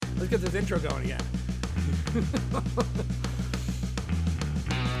get this intro going again.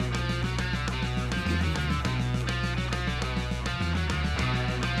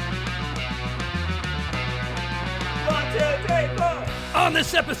 On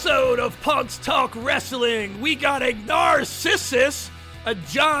this episode of Punks Talk Wrestling, we got a Narcissus, a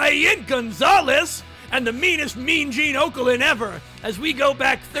giant Gonzalez, and the meanest Mean Gene Okerlund ever, as we go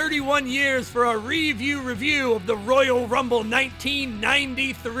back 31 years for our review of the Royal Rumble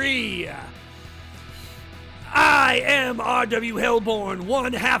 1993. I am R.W. Hellborn,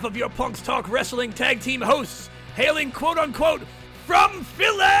 one half of your Punks Talk Wrestling tag team hosts, hailing quote-unquote from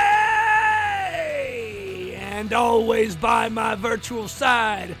Philly! And always by my virtual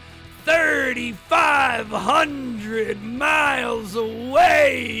side, 3,500 miles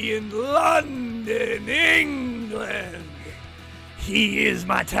away in London, England. He is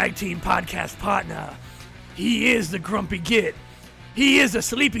my tag team podcast partner. He is the grumpy git. He is the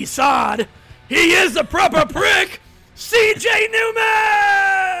sleepy sod. He is the proper prick, CJ Newman!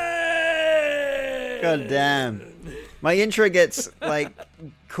 God damn. My intro gets, like,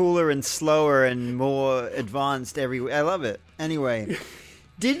 cooler and slower and more advanced every week. I love it. Anyway,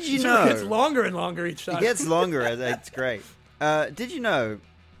 did you know... It gets longer and longer each time. It gets longer. It's great. Did you know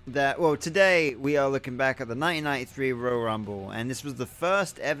that... Well, today we are looking back at the 1993 Royal Rumble, and this was the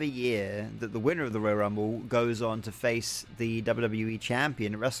first ever year that the winner of the Royal Rumble goes on to face the WWE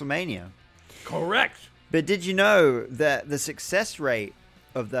Champion at WrestleMania. Correct. But did you know that the success rate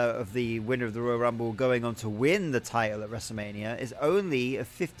of the winner of the Royal Rumble going on to win the title at WrestleMania is only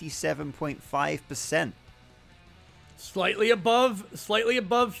 57.5%. Slightly above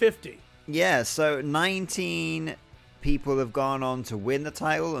 50. Yeah, so 19 people have gone on to win the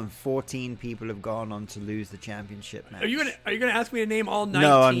title and 14 people have gone on to lose the championship match. Are you gonna ask me to name all 19?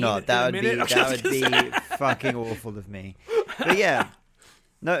 No, I'm not. That would be fucking awful of me. But yeah.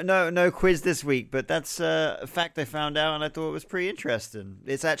 No quiz this week, but that's a fact I found out, and I thought it was pretty interesting.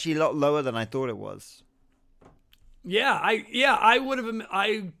 It's actually a lot lower than I thought it was. I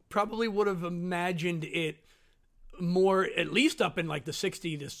probably would have imagined it more, at least up in like the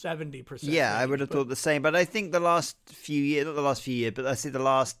 60 to 70%. Yeah, I would have thought the same, but I think the last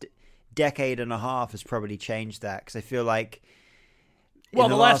decade and a half has probably changed that, because I feel like... Well,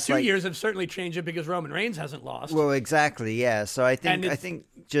 the last 2 years have certainly changed it because Roman Reigns hasn't lost. Well, exactly, yeah. So I think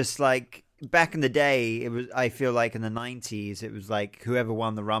just like back in the day, I feel like in the 90s, it was like whoever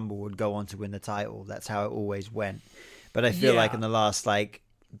won the Rumble would go on to win the title. That's how it always went. But I feel like in the last like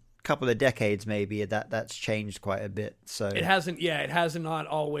couple of decades, maybe that's changed quite a bit. So it hasn't. Yeah, it has not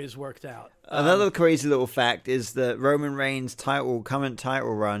always worked out. Another crazy little fact is that Roman Reigns' current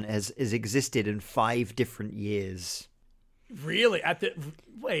title run has existed in 5 different years. Really?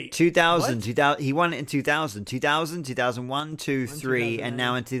 2000, he won it in 2000, 2001, 2, 3, and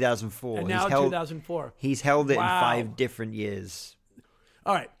now in 2004. And now 2004. He's held it in 5 different years.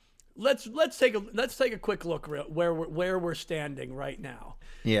 All right. Let's take a quick look where we're standing right now.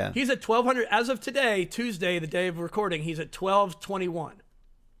 Yeah. He's at 1200 as of today, Tuesday, the day of recording. He's at 1221.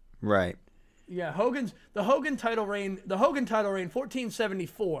 Right. Yeah, the Hogan title reign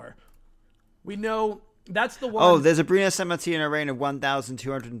 1474. We know that's the one. Oh, there's a Bruno Sammartino reign of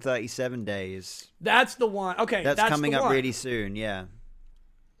 1,237 days. That's the one. Okay, that's coming up really soon. Yeah.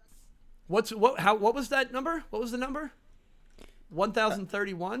 What was that number? What was the number?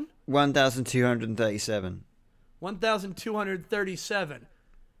 1,031. 1,237. 1,237.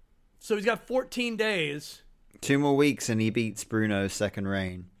 So he's got 14 days. 2 more weeks, and he beats Bruno's second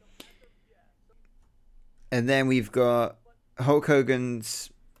reign. And then we've got Hulk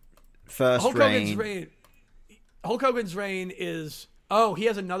Hogan's first reign. Hulk Hogan's reign is... Oh, he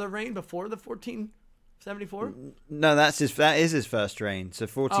has another reign before the 1474? No, that is his first reign. So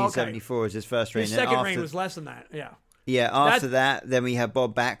 1474 is his first reign. His second reign was less than that, yeah. Yeah, after that, then we have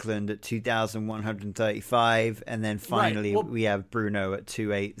Bob Backlund at 2,135, and then finally we have Bruno at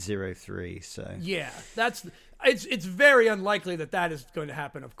 2,803. So yeah, it's very unlikely that is going to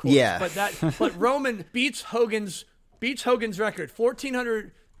happen, of course. Yeah, but Roman beats Hogan's record.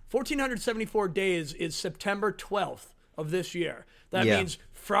 1,474 days is September 12th of this year. That means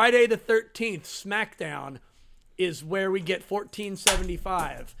Friday the 13th, SmackDown, is where we get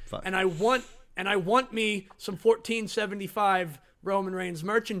 1475. Fuck. And I want me some 1475 Roman Reigns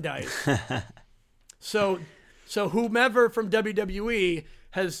merchandise. so whomever from WWE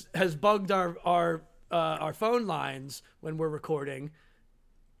has bugged our phone lines when we're recording,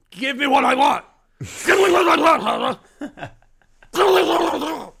 give me what I want. Give me what I want.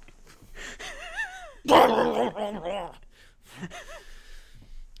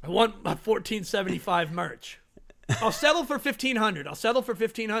 I want my 1475 merch. I'll settle for 1,500. I'll settle for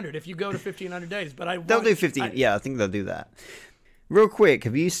 1,500 if you go to 1,500 days. But they'll do 15. Yeah, I think they'll do that. Real quick,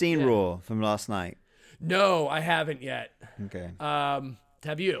 have you seen Raw from last night? No, I haven't yet. Okay.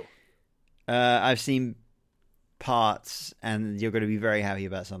 Have you? I've seen parts, and you're going to be very happy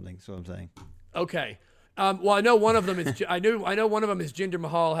about something. That's what I'm saying. Okay. Well, I know one of them is. I know one of them is Jinder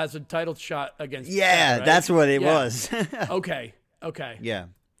Mahal has a title shot against. Yeah, right? That's what it was. Okay. Yeah.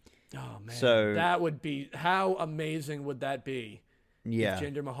 Oh man, so that would be, how amazing would that be? Yeah. If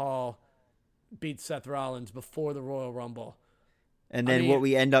Jinder Mahal beat Seth Rollins before the Royal Rumble. And then what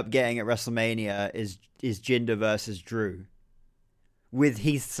we end up getting at WrestleMania is Jinder versus Drew, with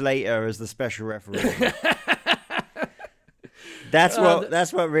Heath Slater as the special referee. That's what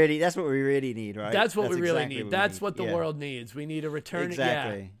we really need, right? That's what we really need. That's what the world needs. We need a return.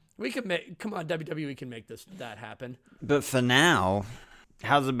 Exactly. Yeah. We can make. Come on, WWE can make that happen. But for now,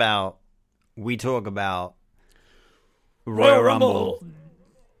 how's about we talk about Royal Rumble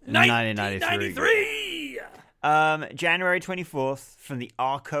 1993? January 24th from the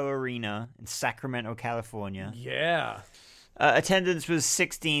Arco Arena in Sacramento, California. Yeah. Attendance was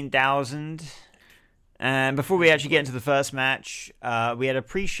 16,000. And before we actually get into the first match, we had a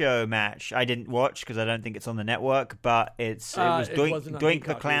pre-show match. I didn't watch because I don't think it's on the network, but it was Doink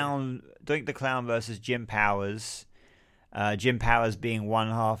the Clown versus Jim Powers. Jim Powers being one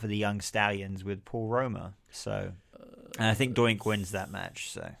half of the Young Stallions with Paul Roma. So, and I think Doink wins that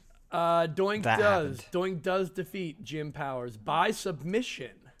match. So, Doink does defeat Jim Powers by submission.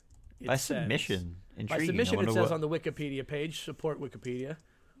 Intriguing. By submission, it says on the Wikipedia page. Support Wikipedia.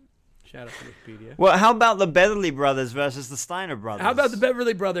 Shout out to Wikipedia. Well, how about the Beverly Brothers versus the Steiner Brothers? How about the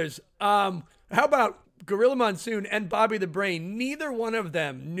Beverly Brothers? How about Gorilla Monsoon and Bobby the Brain? Neither one of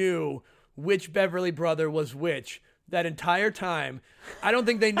them knew which Beverly brother was which that entire time. I don't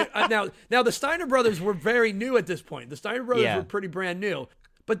think they knew. Now the Steiner Brothers were very new at this point. The Steiner Brothers were pretty brand new.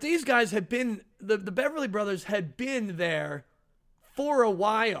 But these guys had been, the Beverly Brothers had been there for a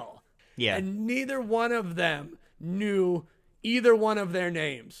while. Yeah. And neither one of them knew either one of their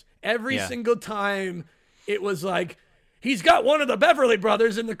names. Every single time it was like, he's got one of the Beverly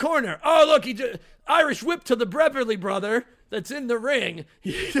Brothers in the corner. Oh, look, he just Irish whip to the Beverly brother that's in the ring.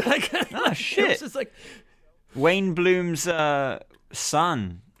 Oh, shit. It's just like, Wayne Bloom's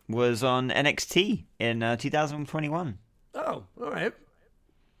son was on NXT in 2021. Oh, all right.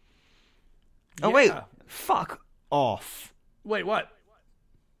 Oh, wait. Fuck off. Wait, what?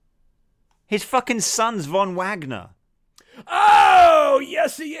 His fucking son's Von Wagner. Oh,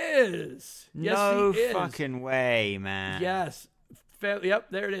 yes, he is. Yes, no he is. Fucking way, man. Yes. Yep,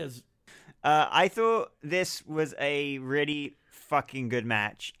 there it is. I thought this was a really fucking good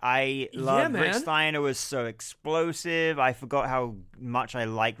match. I love Rick Steiner was so explosive. I forgot how much I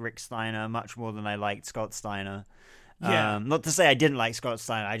like Rick Steiner, much more than I liked Scott Steiner. Yeah. Not to say I didn't like Scott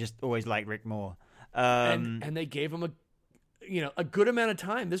Steiner. I just always liked Rick more. And they gave him a good amount of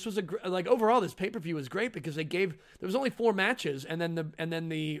time. This was overall this pay-per-view was great because there was only 4 matches, and then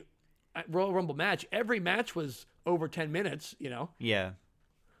the Royal Rumble match. Every match was over 10 minutes. Yeah.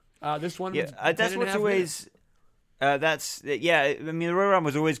 This one. Yeah. Was that's what's always. I mean, the Royal Rumble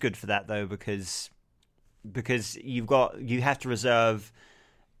was always good for that though, because you have to reserve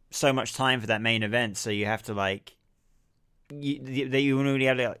so much time for that main event, so you have to you only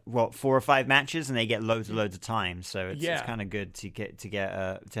have 4 or 5 matches, and they get loads of time. So it's kind of good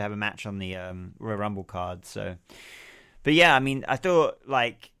to have a match on the Royal Rumble card. So, but yeah, I mean, I thought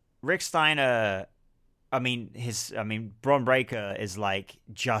Rick Steiner. Braun Breaker is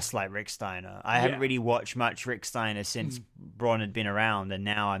just like Rick Steiner. I haven't really watched much Rick Steiner since Braun had been around, and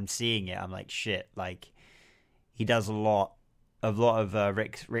now I'm seeing it. I'm like, shit, he does a lot of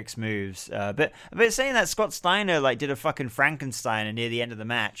Rick's moves. But saying that, Scott Steiner did a fucking Frankensteiner near the end of the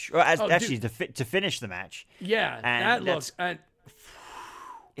match, or to finish the match. Yeah, and that looks.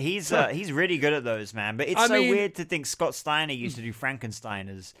 He's really good at those, man. But it's weird to think Scott Steiner used to do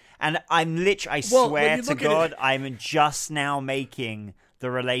Frankensteiners. And I swear to God, I'm just now making the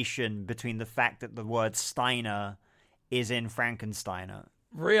relation between the fact that the word Steiner is in Frankensteiner.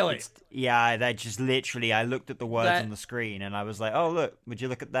 Really? That just literally, I looked at the words on the screen and I was like, oh, look, would you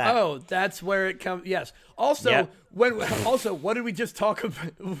look at that? Oh, that's where it comes. Yes. Also, what did we just talk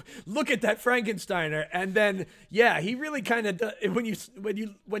about? Look at that Frankensteiner. And then, he really kind of, when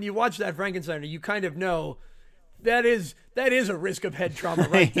you watch that Frankensteiner, you kind of know that is a risk of head trauma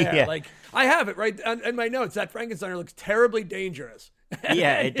right there. I have it right in my notes. That Frankensteiner looks terribly dangerous.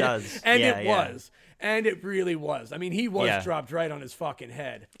 Yeah, it does. And it was. And it really was. I mean, he was dropped right on his fucking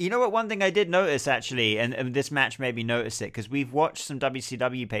head. You know what? One thing I did notice, actually, and this match made me notice it, because we've watched some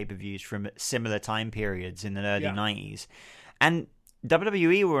WCW pay-per-views from similar time periods in the early 90s. And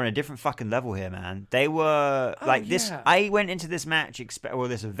WWE were on a different fucking level here, man. They were this. I went into this match,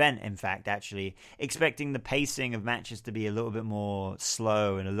 this event, in fact, actually, expecting the pacing of matches to be a little bit more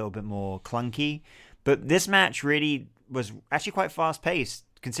slow and a little bit more clunky. But this match really was actually quite fast-paced.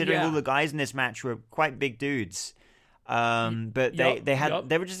 Considering all the guys in this match were quite big dudes, but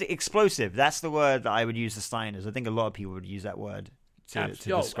they were just explosive. That's the word that I would use the Steiners. I think a lot of people would use that word to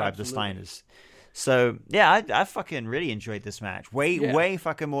describe the Steiners. So yeah, I fucking really enjoyed this match. Way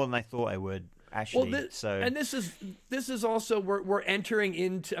fucking more than I thought I would. Actually, this is also we're entering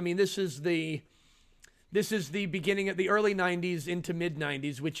into. I mean, this is the beginning of the early 90s into mid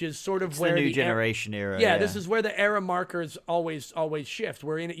 90s, which is sort of where the new generation era. Yeah, this is where the era markers always shift.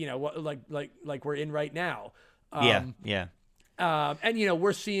 We're in, like we're in right now. And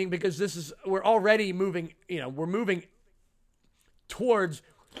we're seeing, because we're already moving. We're moving towards.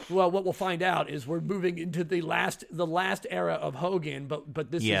 Well, what we'll find out is we're moving into the last era of Hogan,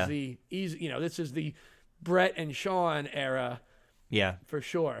 but this is the easy. This is the Brett and Shawn era. Yeah, for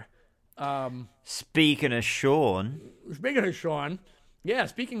sure. Speaking of Shawn,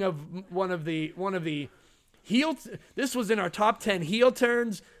 speaking of one of the heel. This was in our top 10 heel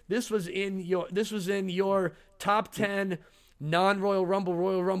turns. This was in your top 10 non-Royal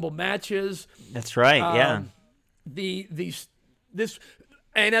Rumble matches. That's right. This.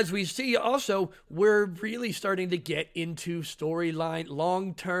 And as we see, also, we're really starting to get into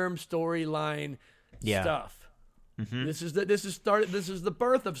long-term storyline stuff. Mm-hmm. This is the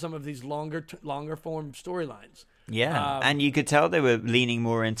birth of some of these longer form storylines. Yeah, and you could tell they were leaning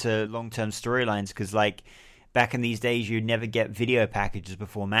more into long-term storylines, because like back in these days, you'd never get video packages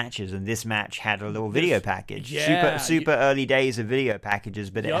before matches, and this match had a little video package. Super early days of video packages,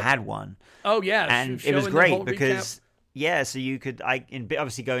 but it had one. Oh yeah, and it was great because. Yeah, so you could,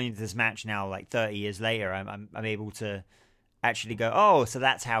 obviously going into this match now, like 30 years later, I'm able to actually go, so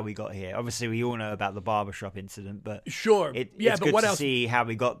that's how we got here. Obviously, we all know about the barbershop incident, but it's good to see how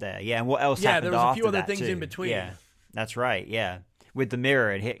we got there. Yeah, and what else happened after that. Yeah, there was a few other things in between. Yeah, that's right. Yeah, with the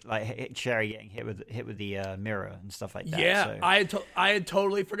mirror, it hit Sherry getting hit with the mirror and stuff like that. Yeah, so. I had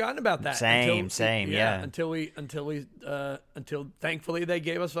totally forgotten about that. Same. Until thankfully they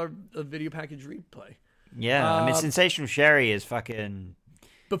gave us a video package replay. Yeah, I mean, Sensational Sherry is fucking.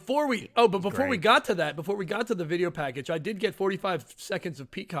 Before we got to the video package, I did get 45 seconds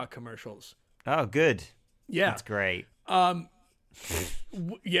of Peacock commercials. Oh, good. Yeah, that's great. Yep.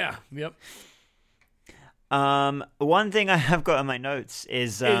 One thing I have got in my notes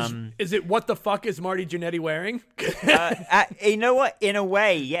is it what the fuck is Marty Jannetty wearing? You know what? In a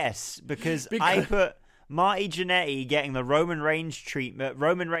way, yes, because I put. Marty Jannetty getting the Roman Reigns treatment,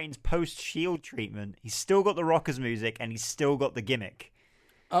 Roman Reigns post-Shield treatment. He's still got the Rockers music, and he's still got the gimmick.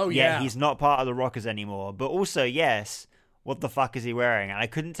 Oh, yeah. He's not part of the Rockers anymore. But also, yes, what the fuck is he wearing? And I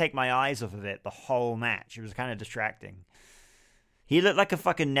couldn't take my eyes off of it the whole match. It was kind of distracting. He looked like a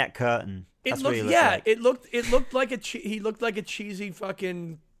fucking net curtain. That's what he looked like. It looked like he looked like a cheesy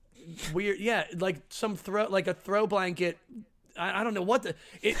fucking weird, like a throw blanket. I don't know what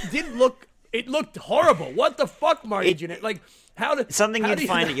it didn't look. It looked horrible. What the fuck, Marty Jannetty? Like, something you'd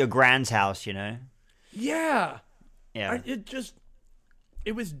find at your grand's house, Yeah. Yeah. It just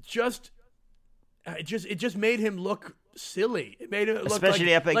made him look silly. It made him look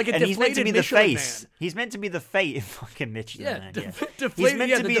especially like a and deflated he's meant to be Michelin the face. Man. He's meant to be the face. Fucking Michelin Man.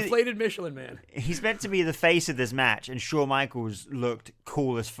 Deflated Michelin Man. He's meant to be the face of this match, and Shawn Michaels looked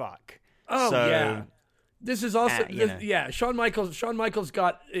cool as fuck. Oh yeah. This is also Shawn Michaels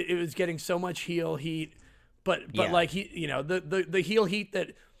got it was getting so much heel heat, but like he the heel heat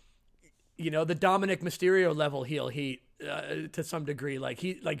that the Dominic Mysterio level heel heat to some degree,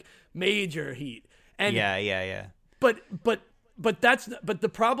 like major heat. And But the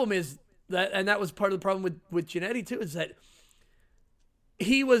problem is that, and that was part of the problem with Jannetty too, is that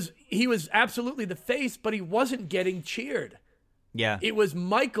he was absolutely the face, but he wasn't getting cheered. Yeah. It was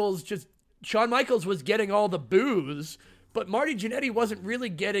Shawn Michaels was getting all the boos, but Marty Jannetty wasn't really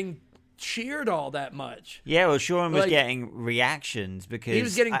getting cheered all that much. Yeah, well, Shawn was getting reactions because he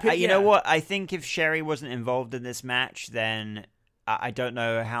was getting. You know what? I think if Sherry wasn't involved in this match, then I don't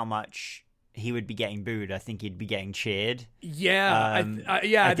know how much he would be getting booed. I think he'd be getting cheered. Yeah,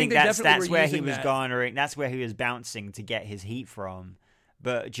 I think that's where he was garnering. That's where he was bouncing to get his heat from.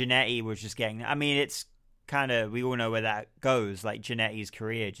 But Jannetty was just getting. I mean, it's. Kind of, we all know where that goes. Like Jannetty's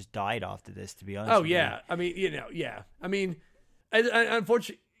career just died after this, to be honest. Oh yeah, I mean, I mean,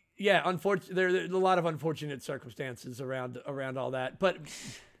 unfortunately, there are a lot of unfortunate circumstances around all that. But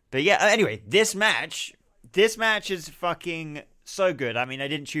yeah, anyway, this match is fucking so good. I mean, I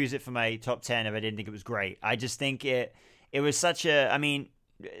didn't choose it for my top 10 if I didn't think it was great. I just think it was such a, I mean,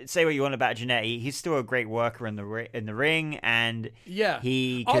 say what you want about Jannetty, he's still a great worker in the ring, and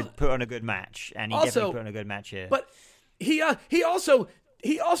he could put on a good match, and he definitely put on a good match here. But he also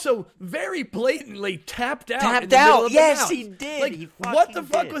very blatantly tapped out. Yes, he did. Like, what the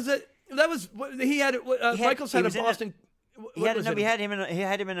fuck was it? That was he had. Michaels had a Boston. He had him in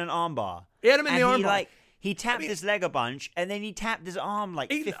an armbar. He had him in the armbar. He tapped his leg a bunch, and then he tapped his arm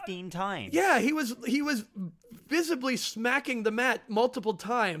 15 times. Yeah, he was visibly smacking the mat multiple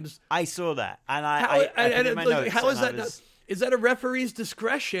times. I saw that, and I put it in my notes. How is that? Is that a referee's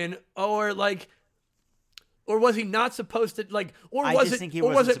discretion, or was he not supposed to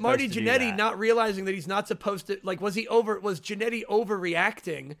was it Marty Jannetty not realizing that he's not supposed to was Jannetty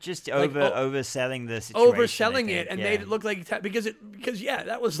overreacting? Just overselling the situation. Overselling it and made it look like because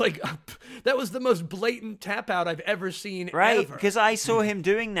that was that was the most blatant tap out I've ever seen. Right, because I saw him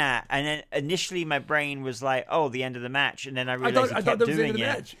doing that, and then initially my brain was like, "Oh, the end of the match," and then I realized he kept doing it.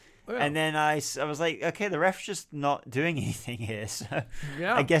 Match. Oh, yeah. And then I was like, okay, the ref's just not doing anything here, so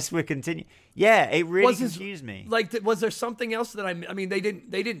I guess we're continuing. Yeah, it really confused me. Was there something else that I mean, they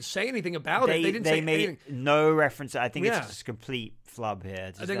didn't say anything about it. They made no reference. I think it's just a complete flub here.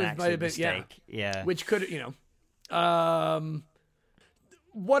 It's just it might have been mistake. Yeah. Which could,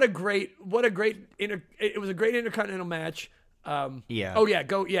 what a great it was a great Intercontinental match.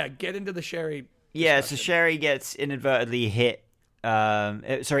 Get into the Sherry. Yeah, discussion. So Sherry gets inadvertently hit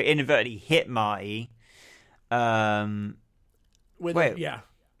Marty. That's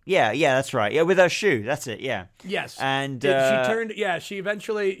right. Yeah, with her shoe. That's it. Yeah. Yes. And she turned. Yeah, she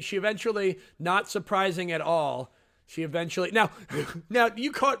eventually, not surprising at all. She eventually now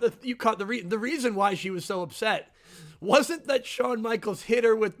you caught the reason why she was so upset wasn't that Shawn Michaels hit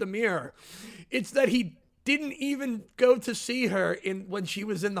her with the mirror. It's that he didn't even go to see her when she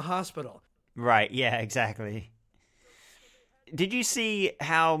was in the hospital. Right. Yeah. Exactly. Did you see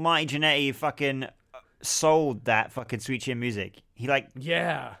how Marty Jannetty fucking sold that fucking Sweet Chin Music? He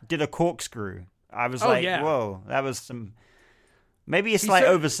did a corkscrew. I was whoa, that was some maybe a slight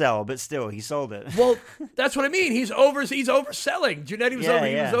oversell, but still he sold it. Well, that's what I mean. He's overselling. Jannetty was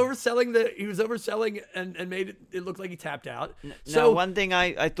he was overselling and made it look like he tapped out. So one thing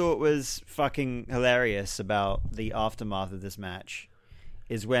I thought was fucking hilarious about the aftermath of this match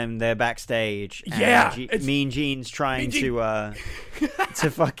is when they're backstage and Mean Gene's trying to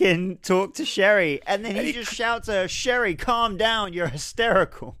fucking talk to Sherry, and then he just shouts at her, "Sherry, calm down, you're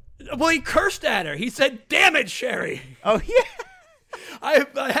hysterical." Well, he cursed at her. He said, "Damn it, Sherry." Oh, yeah. I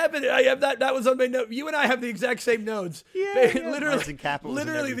have that. That was on my note. You and I have the exact same notes. Yeah,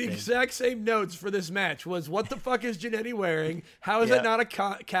 literally the exact same notes for this match was, what the fuck is Jannetty wearing? How is it not a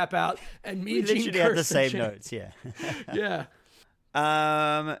cap out? And Mean Gene literally had the same notes. Yeah. Yeah.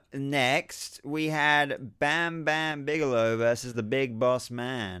 Next we had Bam Bam Bigelow versus the Big Boss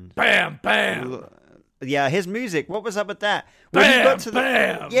Man. Bam Bam. Yeah, his music. What was up with that? Bam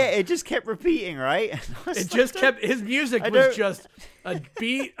Bam. Yeah, it just kept repeating, right? His music was just a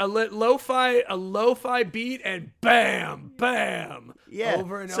beat, a lo-fi beat, and bam bam. Yeah,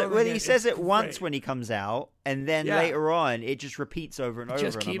 over and over. Well, he says it once when he comes out, and then later on, it just repeats over and over.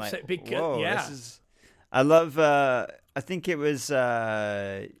 Just keeps it because this is. I love. I think it was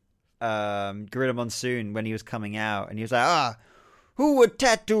Gorilla Monsoon when he was coming out, and he was like, who would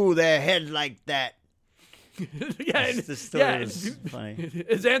tattoo their head like that? It's funny.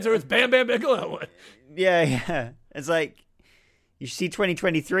 His answer was Bam Bam Bigelow. Yeah. It's like, you see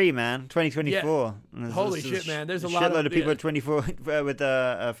 2023, man. 2024. Yeah. Holy shit, man. There's a lot of people at 24 with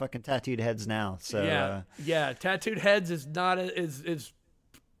fucking tattooed heads now. So tattooed heads is not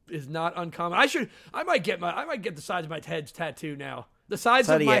uncommon. I might get the sides of my heads tattooed now. The sides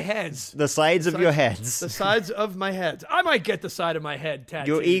of my heads. The sides of your heads. The sides of my heads. I might get the side of my head tattooed.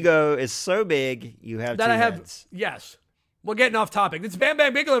 Your ego is so big, you have two heads. Yes. We're getting off topic. It's Bam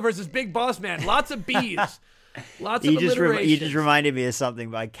Bam Bigelow versus Big Boss Man. Lots of B's. Lots of alliteration. You just reminded me of something,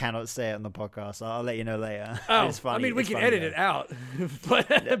 but I cannot say it on the podcast. I'll let you know later. Oh, it's funny. I mean, we can edit it out.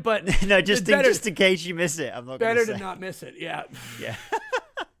 but no, just in case you miss it. I'm not better to not miss it. Yeah. Yeah.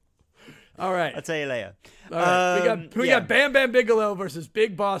 All right. I'll tell you later. All right. We got Bam Bam Bigelow versus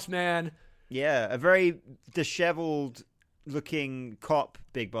Big Boss Man. Yeah, a very disheveled looking cop,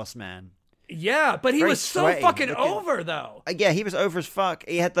 Big Boss Man. Yeah, but he was so sweaty, fucking over though. Yeah, he was over as fuck.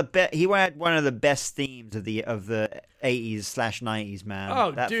 He had he had one of the best themes of the 80s/90s, man.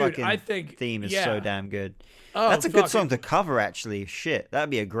 Oh, that dude, fucking I think theme is so damn good. Oh, that's a good song to cover, actually. Shit, that'd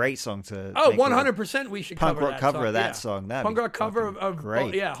be a great song to. 100%. We should punk cover rock that cover song. of that song. Punk rock cover of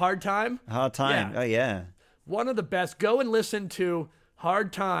great. Hard Time. Hard Time. Oh yeah. One of the best. Go and listen to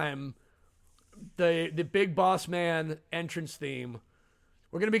Hard Time, the Big Boss Man entrance theme.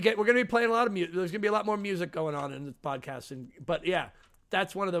 We're gonna be playing a lot of music. There's gonna be a lot more music going on in the podcast, but yeah,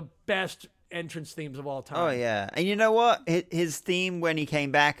 that's one of the best entrance themes of all time. Oh yeah, and you know what? His theme when he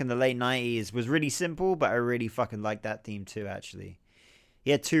came back in the late '90s was really simple, but I really fucking liked that theme too. Actually,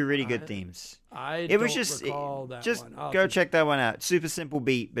 he had two really good themes. Recall that one. Go check that one out. Super simple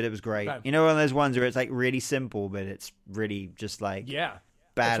beat, but it was great. Okay. You know, one of those ones where it's like really simple, but it's really just like badass.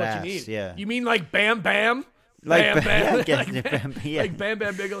 That's what you need. Yeah, you mean like Bam Bam? Like Bam Bam, like Bam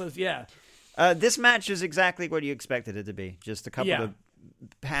Bam Bigelow's, yeah. This match is exactly what you expected it to be. Just a couple of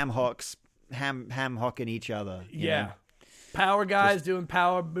ham hocking each other. You know? Power guys doing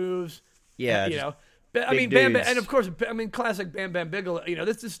power moves. Yeah, you know. I mean, Bam Bam, and of course, I mean, classic Bam Bam Bigelow. You know,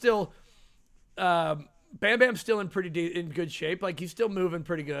 this is still, Bam Bam's still in in good shape. Like he's still moving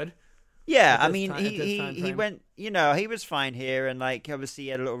pretty good. Yeah, I mean, he went, you know, he was fine here, and like obviously he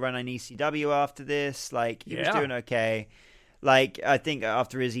had a little run on ECW after this. Like he was doing okay. Like I think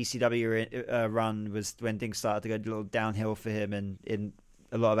after his ECW run was when things started to go a little downhill for him, and in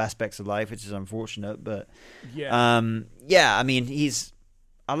a lot of aspects of life, which is unfortunate. But I mean,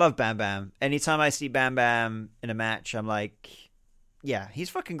 I love Bam Bam. Anytime I see Bam Bam in a match, I'm like, yeah, he's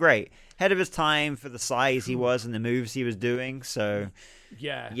fucking great. Ahead of his time for the size he was and the moves he was doing. So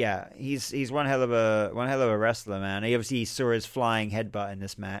yeah, he's one hell of a wrestler, man. He obviously saw his flying headbutt in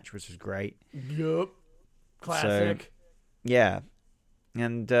this match, which was great. Yup, classic. So, yeah,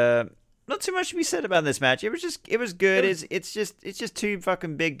 and not too much to be said about this match. It was good. It's just two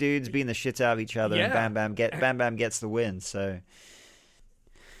fucking big dudes beating the shit out of each other, and Bam Bam gets the win. So,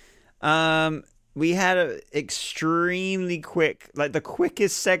 we had an extremely quick, like the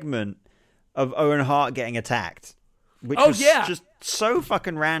quickest segment of Owen Hart getting attacked, which was just so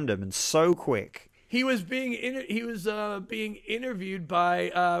fucking random and so quick. He was being interviewed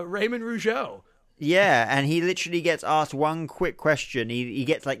by Raymond Rougeau. Yeah, and he literally gets asked one quick question. He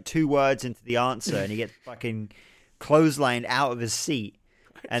gets like 2 words into the answer, and he gets fucking clotheslined out of his seat.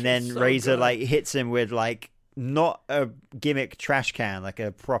 And then Razor like hits him with like not a gimmick trash can, like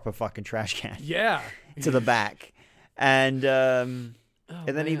a proper fucking trash can. Yeah, to the back, and then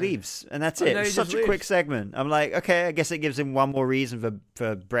he leaves, and that's it. It's such a quick segment. I'm like, okay, I guess it gives him one more reason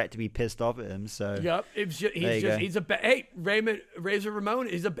for Brett to be pissed off at him. So he's Razor Ramon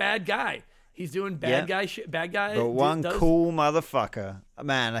is a bad guy. He's doing bad guy shit. Bad guy. But one cool motherfucker,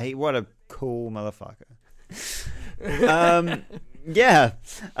 man. What a cool motherfucker. Yeah.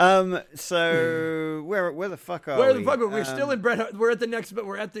 So where the fuck are we? Where the fuck are we? We're still in Bret Hart. We're at the next, but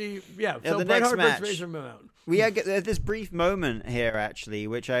we're at the So the Bret next Hart match. versus Razor Ramon. We had this brief moment here, actually,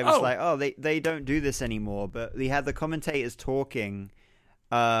 which I was like, they don't do this anymore. But we had the commentators talking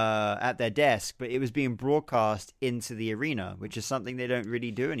at their desk, but it was being broadcast into the arena, which is something they don't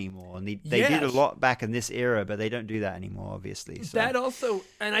really do anymore. And they did a lot back in this era, but they don't do that anymore, obviously. So. That also,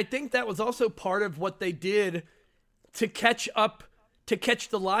 and I think that was also part of what they did to catch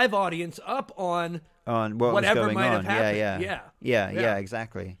the live audience up on whatever was going might on. have happened. Yeah,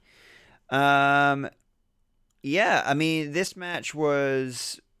 exactly. Yeah, I mean, this match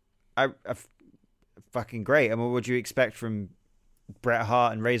was fucking great. I mean, what would you expect from Bret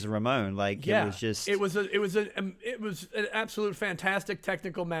Hart and Razor Ramon? Like, it was an absolute fantastic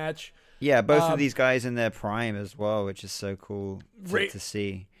technical match. Yeah, both of these guys in their prime as well, which is so cool to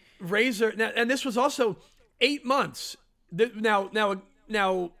see. Razor, and this was also 8 months.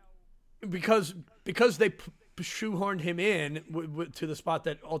 Now, because they shoehorned him in to the spot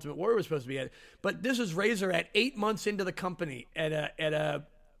that Ultimate Warrior was supposed to be at. But this is Razor at 8 months into the company at a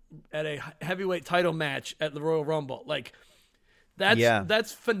heavyweight title match at the Royal Rumble. Like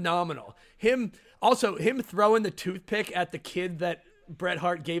that's phenomenal. Him throwing the toothpick at the kid that Bret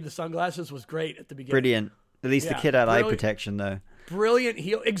Hart gave the sunglasses was great at the beginning. Brilliant. At least the kid had eye protection though. Brilliant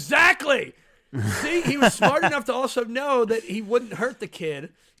heel. Exactly. See, he was smart enough to also know that he wouldn't hurt the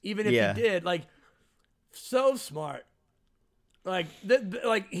kid, even if he did. Like, so smart. Like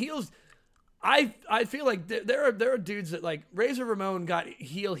heels. I feel like there are dudes that like Razor Ramon got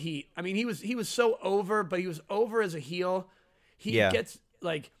heel heat. I mean, he was so over, but he was over as a heel. He gets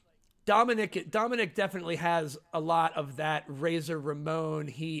like Dominic definitely has a lot of that Razor Ramon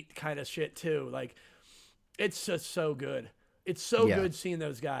heat kind of shit too. Like, it's just so good. It's so good seeing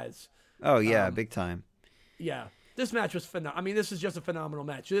those guys. Oh yeah, big time. Yeah, this match was phenomenal. I mean, this is just a phenomenal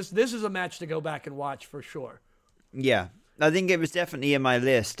match. This is a match to go back and watch for sure. Yeah, I think it was definitely in my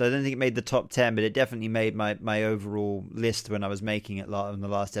list. I don't think it made the top 10, but it definitely made my overall list when I was making it on the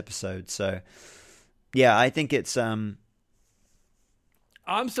last episode. So, yeah, I think it's. I'm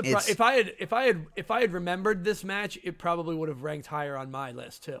surprised if I had remembered this match, it probably would have ranked higher on my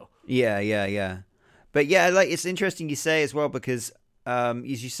list too. Yeah. But yeah, like it's interesting you say as well because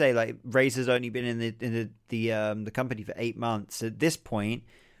as you say, like Razor's only been in the company for 8 months. At this point,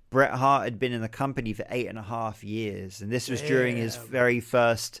 Bret Hart had been in the company for 8.5 years, and this was during his very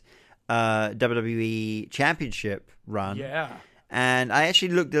first WWE Championship run. Yeah. And I actually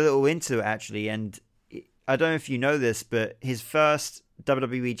looked a little into it, actually, and I don't know if you know this, but his first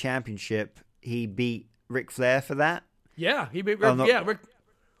WWE Championship, he beat Ric Flair for that. Yeah, he beat Ric.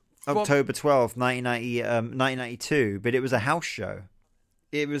 October 12th, 1992, but it was a house show.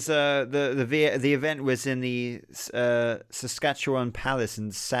 It was the event was in the Saskatchewan Palace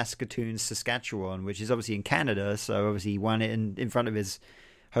in Saskatoon, Saskatchewan, which is obviously in Canada. So obviously he won it in front of his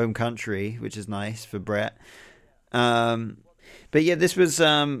home country, which is nice for Bret. But yeah, this was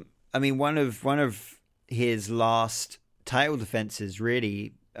one of his last title defenses,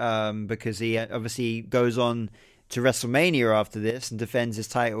 really, because he obviously goes on to WrestleMania after this and defends his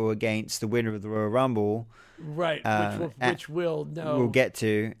title against the winner of the Royal Rumble. Right, which we'll get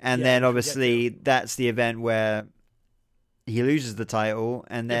to. And then obviously that's the event where he loses the title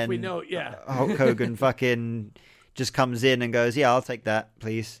and then Hulk Hogan fucking just comes in and goes, "Yeah, I'll take that,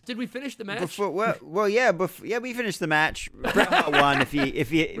 please." Did we finish the match? We finished the match. Bret Hart won.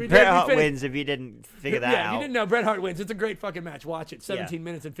 Bret Hart wins if you didn't figure that out. Yeah, you didn't know Bret Hart wins. It's a great fucking match. Watch it. 17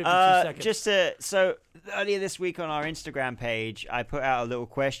 minutes and 52 seconds. So earlier this week on our Instagram page, I put out a little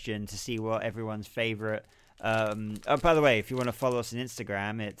question to see what everyone's favorite. By the way, if you want to follow us on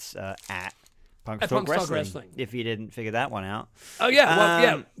Instagram, it's at Punks Talk Wrestling. If you didn't figure that one out. Oh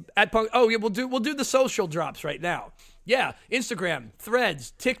yeah, at Punk. Oh yeah, we'll do the social drops right now. Yeah, Instagram, Threads,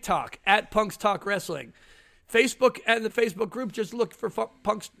 TikTok at Punks Talk Wrestling, Facebook and the Facebook group. Just look for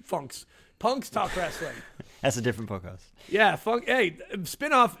Punks Talk Wrestling. That's a different podcast. Yeah, Hey,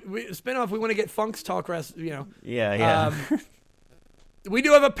 spinoff. We want to get Funks Talk Wrestling. You know. Yeah. We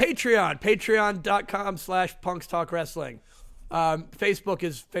do have a Patreon. Patreon.com/Punks Talk Wrestling. Facebook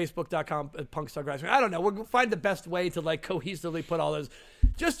is facebook.com Punks Talk Wrestling. I don't know. We'll find the best way to like cohesively put all those.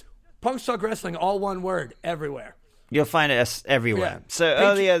 Just Punks Talk Wrestling, all one word, everywhere. You'll find us everywhere. Yeah. So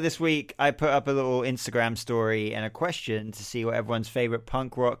earlier this week, I put up a little Instagram story and a question to see what everyone's favorite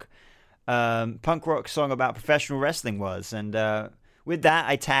punk rock song about professional wrestling was. And with that,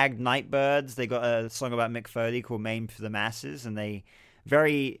 I tagged Nightbirds. They got a song about Mick Foley called "Maimed for the Masses," and they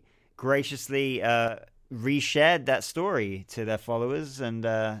very graciously reshared that story to their followers, and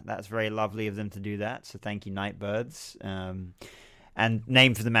that's very lovely of them to do that. So thank you, Nightbirds. And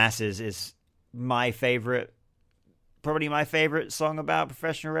 "Name for the Masses" is probably my favorite song about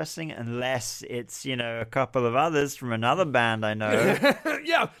professional wrestling, unless it's a couple of others from another band I know.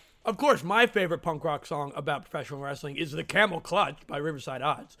 Yeah, of course. My favorite punk rock song about professional wrestling is "The Camel Clutch" by Riverside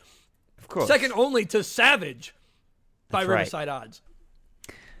Odds. Of course, second only to "Savage" by Riverside Odds.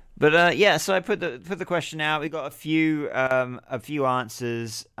 But so I put the question out. We got a few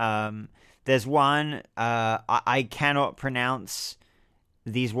answers. There's one I cannot pronounce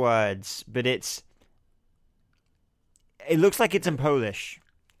these words, but it looks like it's in Polish,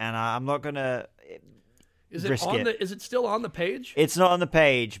 and I'm not gonna risk it. Is it still on the page? It's not on the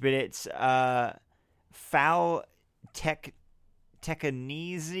page, but it's Foul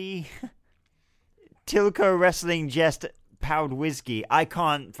Tekanizi Tilko Wrestling Jest Powdered Whiskey. I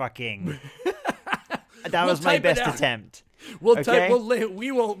can't fucking. That was my best attempt.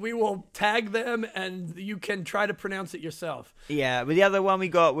 We will tag them, and you can try to pronounce it yourself. Yeah, but the other one we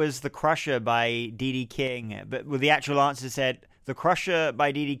got was "The Crusher" by D.D. King, but the actual answer said "The Crusher"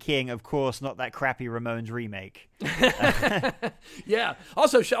 by D.D. King. Of course, not that crappy Ramones remake. Yeah.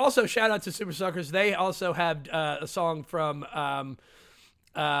 Also shout out to Super Suckers. They also have a song from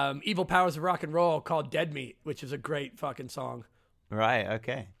Evil Powers of Rock and Roll called "Dead Meat," which is a great fucking song. Right.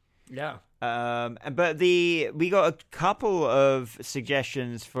 Okay. Yeah. But we got a couple of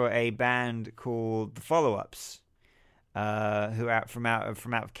suggestions for a band called the Follow-Ups, who are from out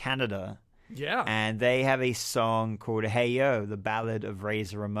of Canada. Yeah. And they have a song called "Hey Yo," the Ballad of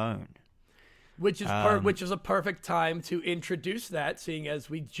Razor Ramon. Which is a perfect time to introduce that, seeing as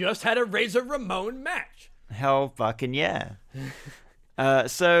we just had a Razor Ramon match. Hell fucking yeah.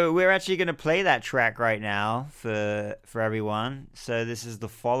 So we're actually going to play that track right now for everyone. So this is the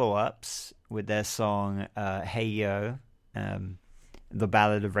Follow-Ups with their song "Hey Yo," The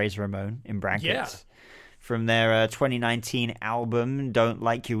Ballad of Razor Ramon, in brackets. Yeah. From their 2019 album, Don't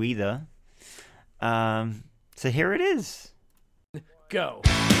Like You Either. So here it is. Go.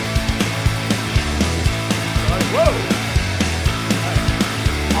 Whoa!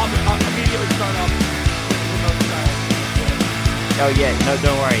 I'll immediately start off with the remote style. Oh yeah, no,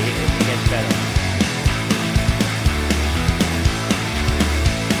 don't worry, it gets better.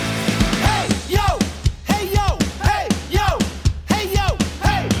 Hey yo, hey yo, hey yo, hey yo,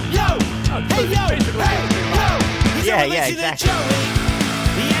 hey yo, hey yo, hey yo. Yeah, exactly.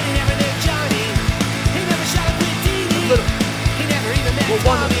 He never knew Johnny. He never shot up with Dee. He never even met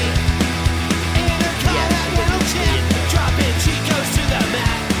Tommy. And her continental champ, dropping Chicos to the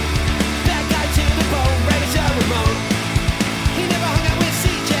mat. That guy to the bone, Razor Ramon. He never hung out with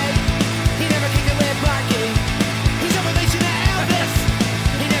CJ. He never kicked it with Barky. He's a relation to Elvis.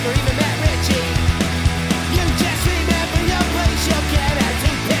 He never even met Richie. You just remember your place. You'll get a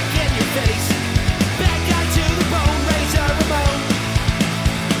toothpick in your face. Bad guy to the bone, Razor Ramon.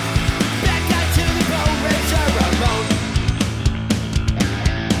 Bad guy to the bone, Razor Ramon.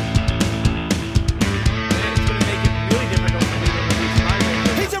 It's going to make it really difficult for me to release my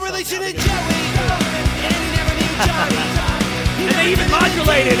radio. He's a relation to Joey. And he never knew Johnny. And they even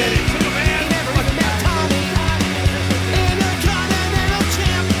modulated in it too, man. He never even met Tommy. And a continental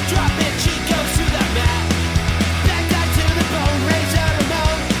champ, dropping Chicos to the mat. Bad guy to the bone, Razor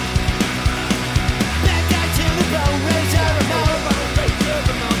Ramon. Bad guy to the bone, Razor Ramon.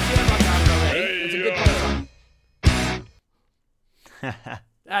 It's a good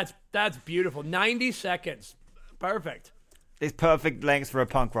song. That's beautiful. 90 seconds. Perfect. It's perfect length for a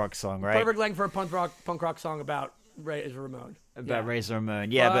punk rock song, right? Perfect length for a punk rock song about Razor Ramon. About Razor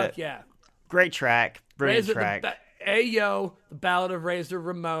Ramon. Yeah, but yeah. great track. Brilliant Razor, track. Ayo, the Ballad of Razor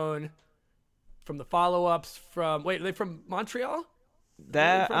Ramon, from the follow-ups from. Wait, are they from Montreal?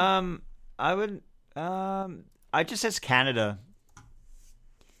 That I would I just says Canada.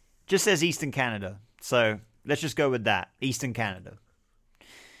 Just says Eastern Canada. So let's just go with that. Eastern Canada.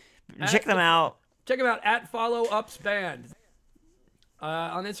 Check them out. Check them out at Follow Ups Band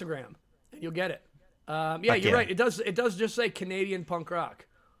on Instagram, and you'll get it. You're right. It does just say Canadian punk rock.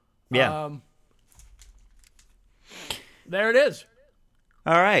 Yeah. There it is.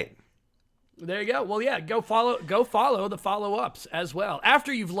 All right. There you go. Well, yeah, go follow the follow-ups as well.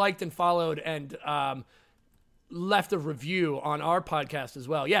 After you've liked and followed and left a review on our podcast as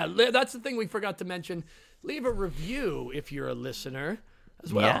well. Yeah, that's the thing we forgot to mention. Leave a review if you're a listener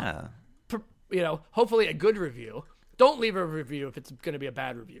as well. Yeah. Hopefully a good review. Don't leave a review if it's going to be a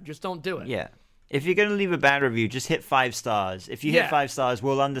bad review. Just don't do it. Yeah. If you're going to leave a bad review, just hit 5 stars. If you hit 5 stars,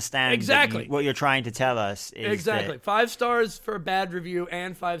 we'll understand exactly what you're trying to tell us. Is exactly. That... 5 stars for a bad review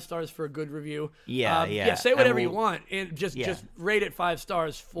and 5 stars for a good review. Yeah. Say whatever you want, and just rate it 5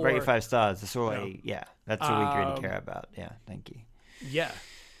 stars for. Rate it 5 stars. That's all. That's all we really care about. Yeah. Thank you. Yeah.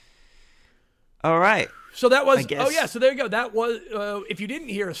 All right. So that was. Oh yeah. So there you go. That was. If you didn't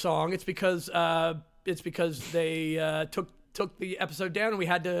hear a song, it's because they took the episode down and we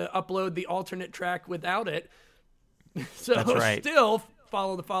had to upload the alternate track without it. So that's right. Still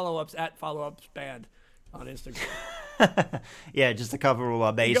follow the follow-ups at Follow-Ups Band on Instagram. Yeah, just to cover all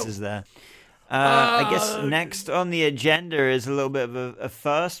our bases there. I guess next on the agenda is a little bit of a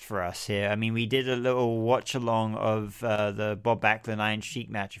first for us here. I mean, we did a little watch-along of the Bob Backlund Iron Sheik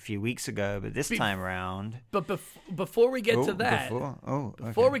match a few weeks ago, but this time around... But before we get to that...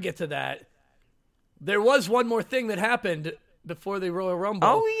 Before we get to that, there was one more thing that happened before the Royal Rumble.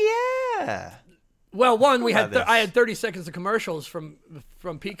 Oh, yeah! Well, one, I had 30 seconds of commercials from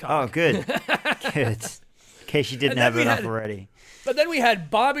Peacock. Oh, good. Good. In case you didn't have enough already. But then we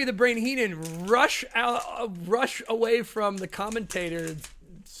had Bobby the Brain Heenan rush away from the commentator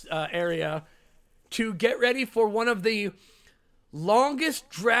area to get ready for one of the longest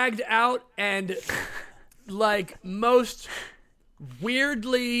dragged out and most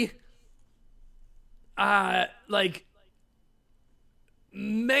weirdly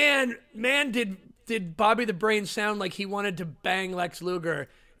did Bobby the Brain sound like he wanted to bang Lex Luger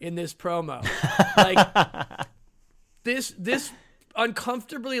in this promo. This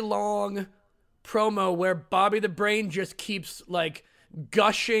uncomfortably long promo where Bobby the Brain just keeps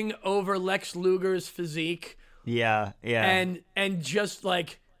gushing over Lex Luger's physique. Yeah. And just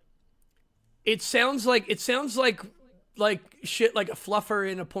it sounds like shit like a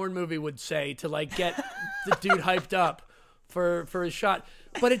fluffer in a porn movie would say to get the dude hyped up for his shot.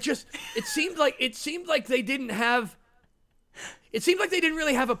 But it seemed like they didn't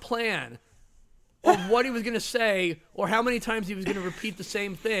really have a plan of what he was going to say or how many times he was going to repeat the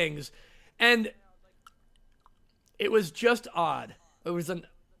same things. And it was just odd. It was an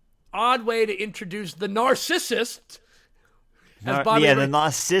odd way to introduce the narcissist. As Bobby the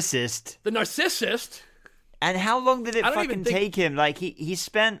narcissist. The narcissist. And how long did it fucking take him? Like, he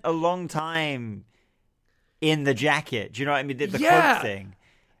spent a long time in the jacket. Do you know what I mean? The cloak thing.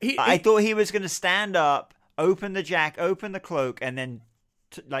 I thought he was going to stand up, open the cloak, and then,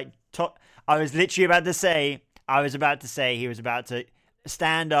 I was literally about to say he was about to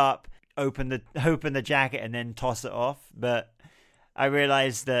stand up, open the jacket, and then toss it off. But I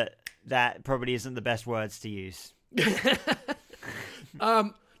realized that probably isn't the best words to use.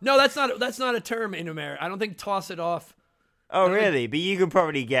 No, that's not a term in America. I don't think toss it off. Oh, really? But you can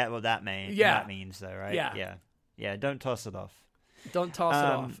probably get what that means. Yeah. That means, though, right? Yeah. Don't toss it off. Don't toss it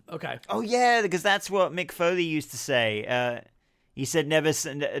off. Okay. Oh yeah, because that's what Mick Foley used to say. He said never.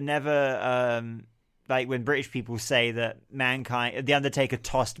 Like when British people say that the Undertaker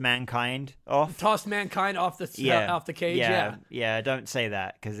tossed mankind off. Tossed mankind off the cage. Yeah. Don't say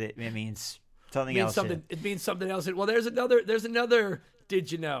that because it means something else. It means something else. Well, there's another. Did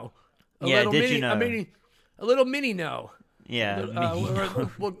you know? A little mini no. Yeah.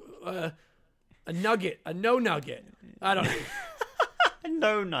 A nugget. A no nugget. I don't know.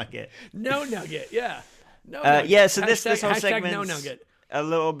 No nugget. No nugget. Yeah. No nugget. So this whole segment's no nugget. A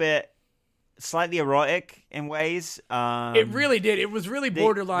little bit slightly erotic in ways. It really did. It was really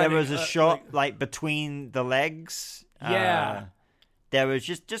borderline. There was a shot like between the legs. Yeah. There was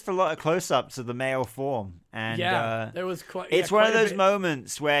just a lot of close-ups of the male form, and there was quite. It's one of those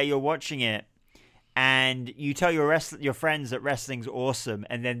moments where you're watching it, and you tell your friends that wrestling's awesome,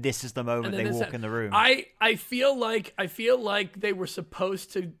 and then this is the moment they walk in the room. I feel like they were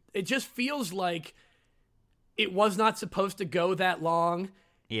supposed to. It just feels like it was not supposed to go that long.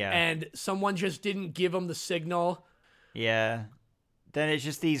 Yeah, and someone just didn't give him the signal. Yeah. Then it's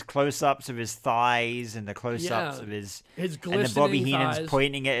just these close-ups of his thighs and the close-ups of his glistening and then Bobby thighs. Heenan's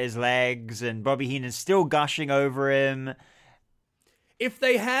pointing at his legs, and Bobby Heenan's still gushing over him. If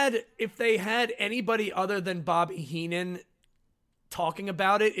they had anybody other than Bobby Heenan talking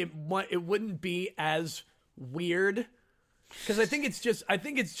about it, it wouldn't be as weird. Because I think it's just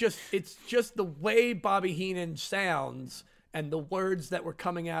the way Bobby Heenan sounds and the words that were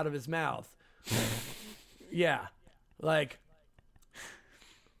coming out of his mouth. Yeah, like.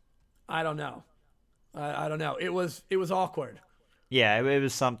 I don't know. I don't know. It was awkward. Yeah, it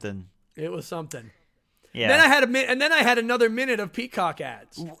was something. It was something. Yeah. Then I had another minute of Peacock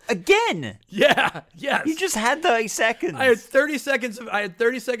ads. Again? Yeah. Yes. You just had 30 seconds. I had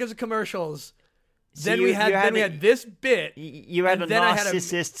 30 seconds of commercials. So then we had this bit. You had a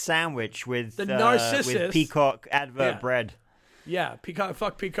narcissist sandwich with the narcissist with Peacock advert bread. Yeah, Peacock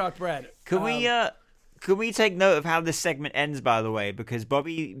bread. Could we take note of how this segment ends, by the way? Because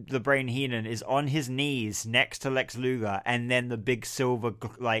Bobby the Brain Heenan is on his knees next to Lex Luger, and then the big silver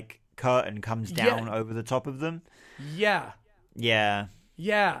curtain comes down over the top of them. Yeah. Yeah.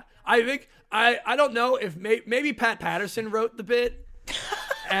 I think I don't know if maybe Pat Patterson wrote the bit,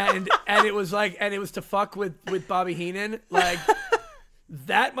 and it was to fuck with Bobby Heenan. Like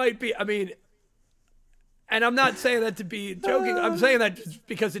that might be. I mean. And I'm not saying that to be joking. I'm saying that just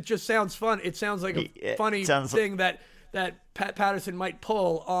because it just sounds fun. It sounds like a funny thing that Pat Patterson might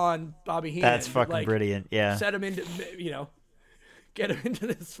pull on Bobby Heenan. That's fucking brilliant. Yeah. Set him into, get him into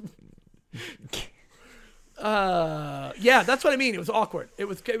this. That's what I mean. It was awkward. It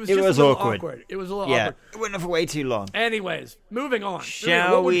was just a little awkward. It was a little awkward. It went on for way too long. Anyways, moving on.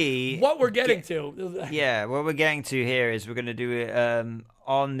 Shall we? What we're getting to. Yeah, what we're getting to here is we're going to do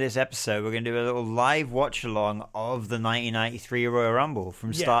on this episode, we're going to do a little live watch along of the 1993 Royal Rumble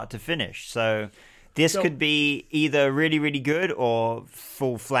from start to finish. So this could be either really, really good or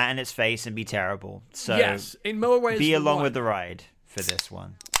fall flat in its face and be terrible. So yes, in more ways, be along with the ride for this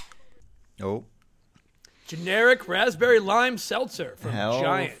one. Oh. Generic raspberry lime seltzer from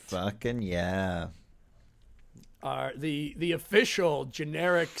Giant. Fucking yeah. The official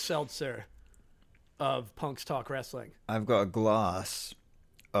generic seltzer of Punk's Talk Wrestling. I've got a glass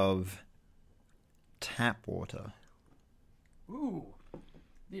of tap water. Ooh.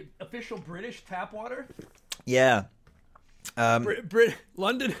 The official British tap water? Yeah.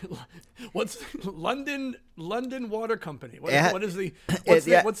 London. What's London Water Company? What's the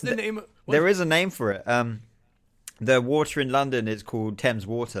name? There is a name for it. The water in London is called Thames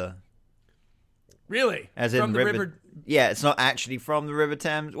Water. Really? As from in the river. Yeah, it's not actually from the River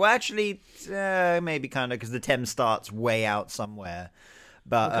Thames. Well, actually, maybe kind of because the Thames starts way out somewhere.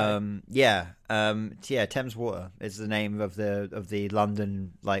 But Thames Water is the name of the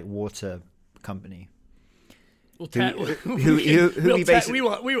London water company.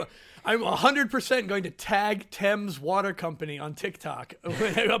 I'm 100% going to tag Thames Water Company on TikTok when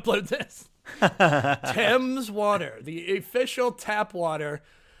I upload this. Thames Water, the official tap water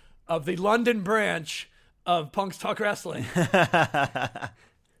of the London branch of Punk's Talk Wrestling.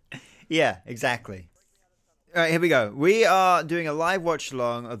 Yeah, exactly. All right, here we go. We are doing a live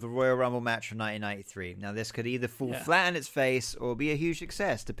watch-along of the Royal Rumble match from 1993. Now, this could either fall flat on its face or be a huge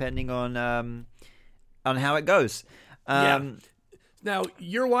success, depending on how it goes. Now,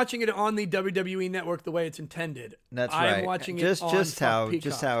 you're watching it on the WWE Network the way it's intended. That's right. I'm watching it just on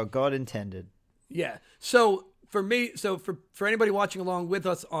how God intended. Yeah. So for me, for anybody watching along with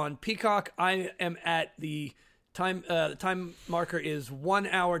us on Peacock, I am at the time. The time marker is 1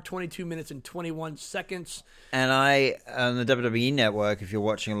 hour, 22 minutes, and 21 seconds. And I on the WWE Network, if you're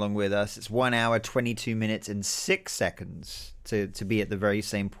watching along with us, it's 1 hour, 22 minutes, and 6 seconds to be at the very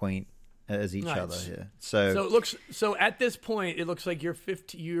same point as each other here. So it looks at this point it looks like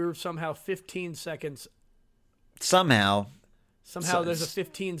you're somehow 15 seconds. Somehow there's a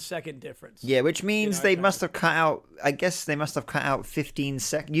 15-second difference. Yeah, which means they must have cut out. I guess they must have cut out 15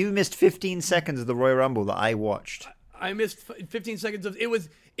 seconds. You missed 15 seconds of the Royal Rumble that I watched. I missed 15 seconds of it.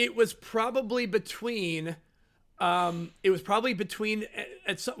 Was probably between. It was probably between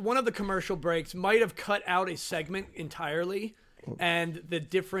one of the commercial breaks might have cut out a segment entirely. And the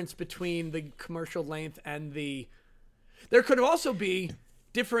difference between the commercial length and there could also be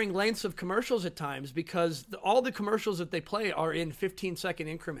differing lengths of commercials at times because all the commercials that they play are in 15-second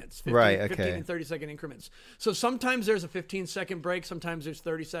increments, 15 and 30-second increments. So sometimes there's a 15-second break, sometimes there's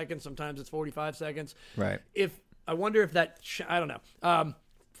 30 seconds, sometimes it's 45 seconds. Right. I wonder if that, I don't know.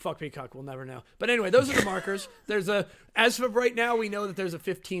 Fuck Peacock, we'll never know. But anyway, those are the markers. As of right now, we know that there's a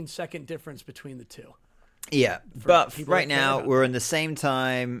 15-second difference between the two. Yeah, but right now we're in the same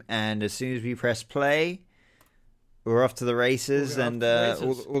time, and as soon as we press play, we're off to the races, and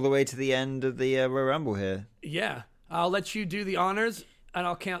all the way to the end of the Royal Rumble here. Yeah, I'll let you do the honors, and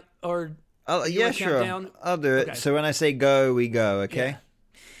I'll count. Sure. Count down? I'll do it. Okay. So when I say go, we go. Okay.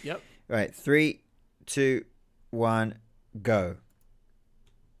 Yeah. Yep. Right. 3, 2, 1, go.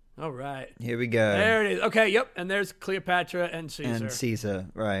 All right. Here we go. There it is. Okay, yep. And there's Cleopatra and Caesar.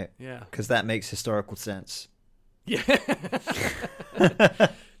 Right. Yeah. Because that makes historical sense. Yeah.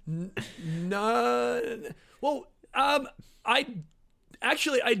 No. Well, I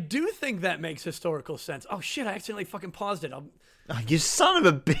do think that makes historical sense. Oh, shit, I accidentally fucking paused it. You son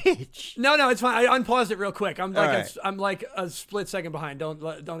of a bitch. No, it's fine. I unpaused it real quick. I'm right. I'm like a split second behind. Don't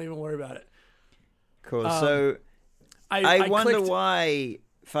even worry about it. Cool. So I wonder why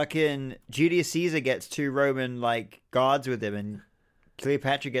fucking Julius Caesar gets 2 Roman guards with him, and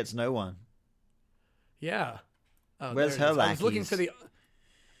Cleopatra gets no one. Yeah. Oh, where's her lackeys?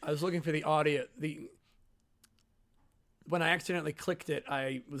 I was looking for the audio. When I accidentally clicked it,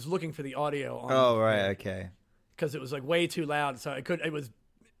 I was looking for the audio. Okay. Because it was way too loud, so I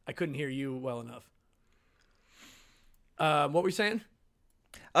couldn't hear you well enough. What were you saying?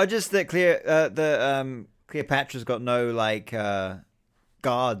 Oh, just that Cleopatra's got no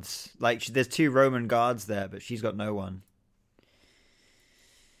guards. There's 2 Roman guards there, but she's got no one.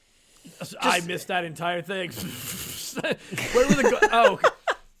 I missed that entire thing. Where were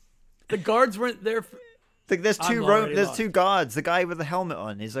the guards weren't there. There's 2 guards. The guy with the helmet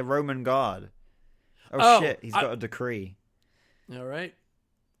on is a Roman guard. Oh shit! He's got a decree. All right.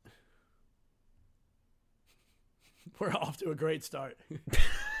 We're off to a great start.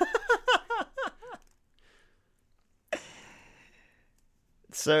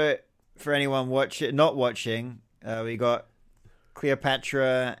 So, for anyone not watching, we got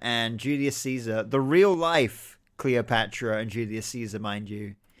Cleopatra and Julius Caesar, the real life Cleopatra and Julius Caesar, mind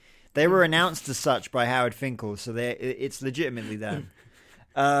you. They were announced as such by Howard Finkel, so it's legitimately them.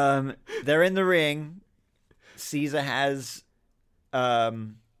 They're in the ring. Caesar has a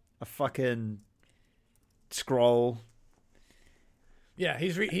fucking scroll. Yeah,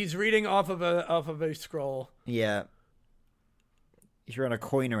 he's reading off of a scroll. Yeah. He's running a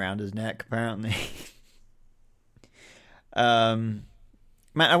coin around his neck, apparently. Man,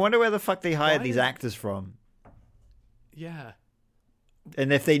 I wonder where the fuck they hired these actors from. Yeah.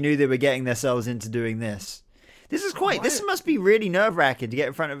 And if they knew they were getting themselves into doing this. This must be really nerve-wracking to get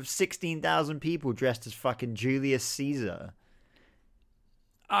in front of 16,000 people dressed as fucking Julius Caesar.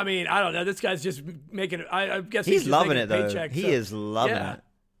 I mean, I don't know. This guy's just making it. I guess he's loving it, though. Paycheck, he is loving it.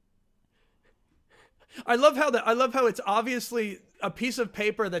 I love how it's obviously a piece of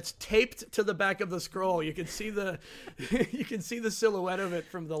paper that's taped to the back of the scroll. You can see the silhouette of it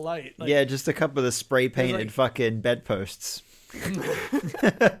from the light. Yeah, just a couple of the spray painted fucking bedposts.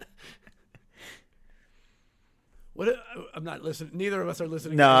 I'm not listening. Neither of us are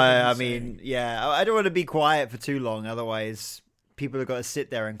listening. No, to I mean, yeah, I don't want to be quiet for too long. Otherwise, people have got to sit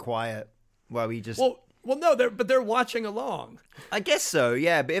there and quiet while we just. Well, no, they're watching along. I guess so,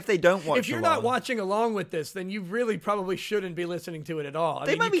 yeah. But if they don't watch, if you're not watching along with this, then you really probably shouldn't be listening to it at all.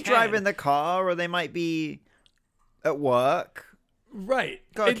 They might be driving the car, or they might be at work. Right.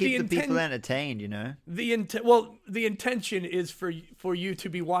 Gotta keep the people entertained, you know. The intention is for you to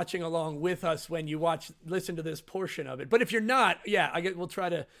be watching along with us when you listen to this portion of it. But if you're not, we'll try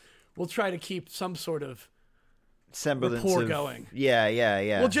to keep some sort of semblance rapport going.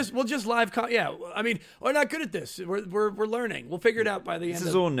 Yeah. We'll just live. I mean, we're not good at this. We're learning. We'll figure it out by the end. This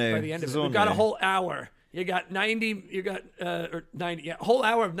is all new. By the end of it, we've got a whole hour. You got 90. You got 90. Yeah, a whole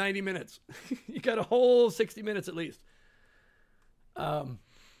hour of 90 minutes. You got a whole 60 minutes at least.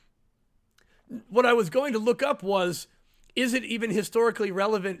 What I was going to look up was, is it even historically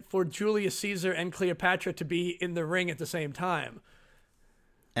relevant for Julius Caesar and Cleopatra to be in the ring at the same time?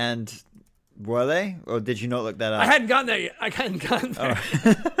 And were they? Or did you not look that up? I hadn't gotten there yet. I hadn't gotten there.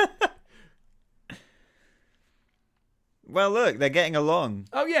 Oh. Well, look, they're getting along.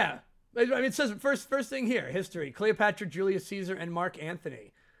 Oh, yeah. I mean, it says first thing here, history. Cleopatra, Julius Caesar, and Mark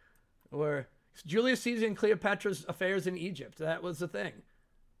Antony. Or Julius Caesar and Cleopatra's affairs in Egypt. That was the thing.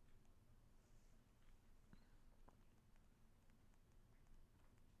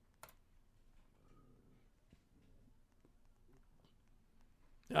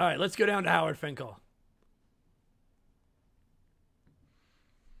 All right, let's go down to Howard Finkel.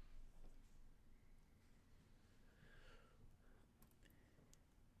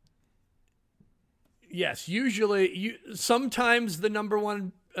 Yes, usually, sometimes the number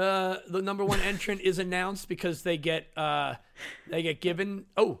one entrant is announced because they get given.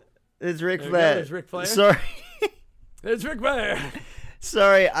 Oh, it's Ric Flair. There's Ric Flair. Sorry, there's Ric Flair.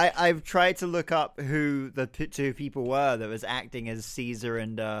 Sorry, I've tried to look up who the two people were that was acting as Caesar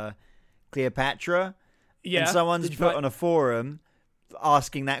and Cleopatra. Yeah, and someone's put on a forum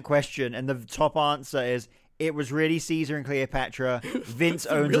asking that question, and the top answer is, it was really Caesar and Cleopatra. Vince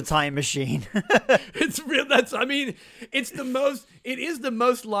owns a time machine. It's real. It is the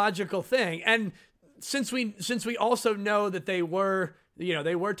most logical thing. And since we also know that they were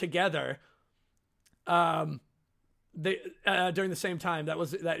together, during the same time,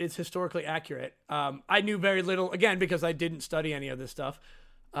 that is historically accurate. I knew very little, again, because I didn't study any of this stuff.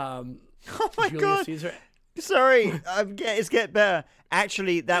 Oh my God. Caesar. Sorry, it's getting better.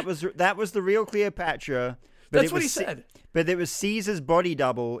 Actually, that was the real Cleopatra. That's what he said. But it was Caesar's body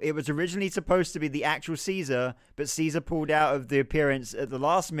double. It was originally supposed to be the actual Caesar, but Caesar pulled out of the appearance at the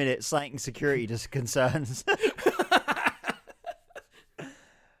last minute, citing security concerns.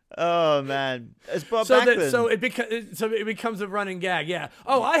 Oh man, it's Bob Backlund. So it becomes a running gag. Yeah.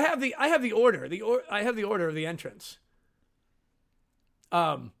 Oh, I have the order. I have the order of the entrance.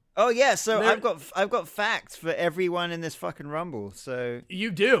 Oh yeah, so I've got facts for everyone in this fucking Rumble. So you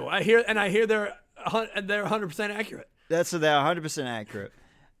do. I hear they're 100% accurate. They're 100% accurate.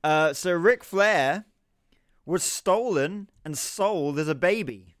 So Ric Flair was stolen and sold as a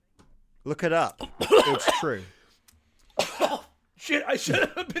baby. Look it up. It's true. Oh, shit! I should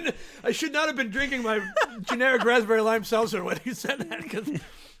not have been drinking my generic raspberry lime seltzer when he said that.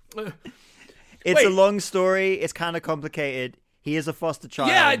 It's a long story. It's kind of complicated. He is a foster child.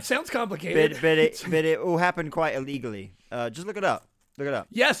 Yeah, it sounds complicated. But it all happened quite illegally. Just look it up. Look it up.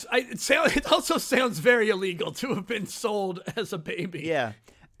 Yes, it also sounds very illegal to have been sold as a baby. Yeah.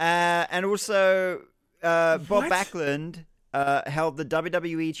 And also, Bob Backlund held the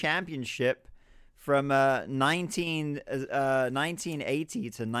WWE Championship from 1980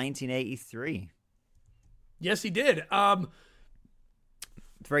 to 1983. Yes, he did. Very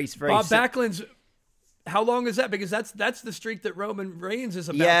Bob Backlund's... How long is that? Because that's the streak that Roman Reigns is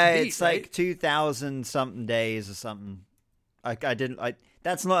about to beat, it's like 2,000 something days or something.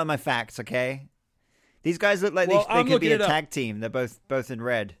 That's not in my facts, okay? These guys look like they could be a tag team. They're both in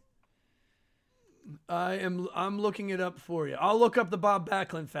red. I'm looking it up for you. I'll look up the Bob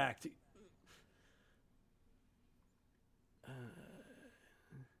Backlund fact.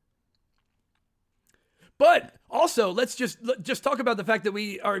 But also, let's just talk about the fact that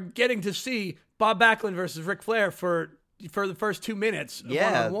we are getting to see Bob Backlund versus Ric Flair for the first 2 minutes of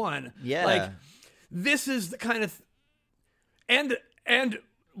one-on-one. Yeah. Like, this is the kind of... And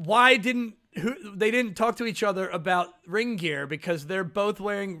why they didn't talk to each other about ring gear, because they're both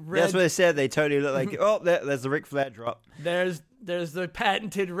wearing red. That's what they said. They totally look like, oh, there's the Ric Flair drop. There's the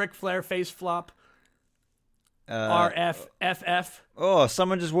patented Ric Flair face flop. RFFF. Oh,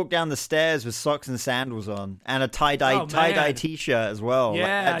 someone just walked down the stairs with socks and sandals on, and a tie-dye T-shirt as well.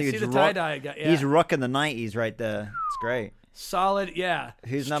 Yeah, I see the tie-dye guy. Yeah. He's rocking the 90s right there. It's great. Solid, yeah.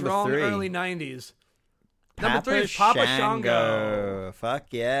 Who's Strong number 3? early 90s. Number 3 is Papa Shango. Fuck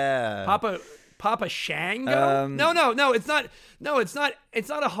yeah. Papa Shango? No, it's not. No, it's not. It's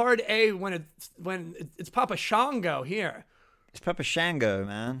not a hard A when it's Papa Shango here. It's Papa Shango,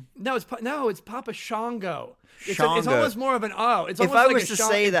 man. No, it's Papa Shango. It's Shango. almost more of an O. It's if almost I like was to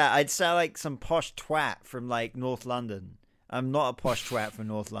say that, I'd sound like some posh twat from like North London. I'm not a posh twat from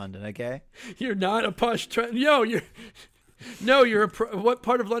North London, okay? You're not a posh twat. You're what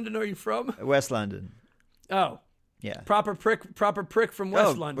part of London are you from? West London. Oh. Yeah. Proper prick from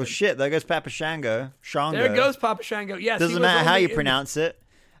West London. Well, shit, there goes Papa Shango. Shango. There goes Papa Shango. Yes. Doesn't matter how you pronounce it.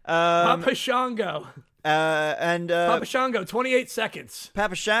 Papa Shango. Papa Shango, 28 seconds.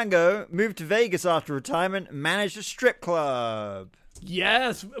 Papa Shango moved to Vegas after retirement and managed a strip club.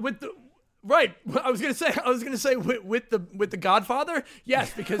 Yes, right. I was gonna say with the Godfather.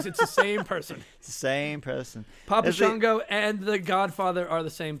 Yes, because it's the same person. It's the same person. Papa Shango and the Godfather are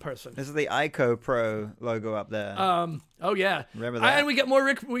the same person. This is the Ico Pro logo up there. Oh yeah. Remember that? And we get more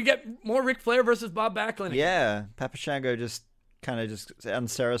Ric Flair versus Bob Backlund. Yeah. Papa Shango just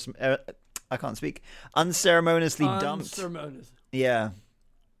unceremoniously dumped. Yeah.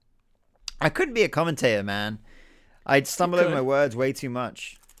 I couldn't be a commentator, man. I'd stumble over my words way too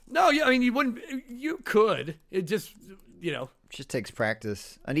much. No, I mean, you wouldn't. You could. It just, It just takes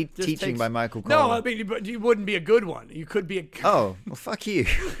practice. I need teaching by Michael Cole. No, I mean, but you wouldn't be a good one. You could be a... Oh, well, fuck you.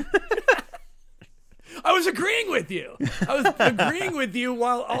 I was agreeing with you. I was agreeing with you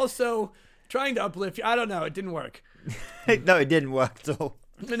while also trying to uplift you. I don't know. It didn't work. No, it didn't work at all.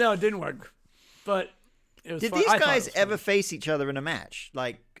 No, it didn't work. But it was Did fun. these guys ever face each other in a match?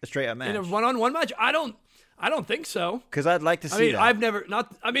 Like a straight up match? In a one-on-one match? I don't think so. Because I'd like to see that. I've never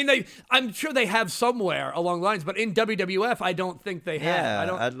I'm sure they have somewhere along the lines, but in WWF I don't think they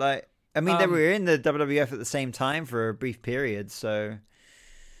have. They were in the WWF at the same time for a brief period, so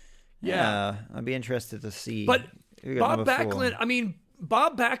yeah, I'd be interested to see. But Bob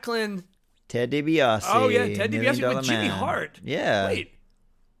Backlund, Ted DiBiase. Oh yeah, Ted DiBiase with Jimmy Hart. Yeah. Wait.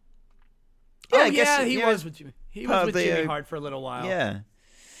 Yeah, I guess guess he was with Jimmy. He was with Jimmy Hart for a little while. Yeah.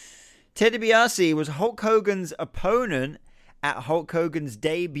 Ted DiBiase was Hulk Hogan's opponent at Hulk Hogan's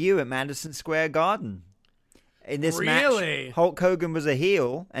debut at Madison Square Garden. In this match, Hulk Hogan was a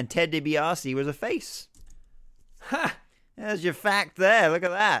heel and Ted DiBiase was a face. Ha! There's your fact there. Look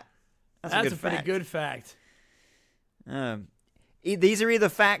at that. That's a pretty good fact. These are either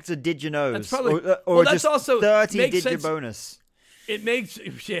facts or did you knows. That's probably, or that's just also 30 did you bonus. It makes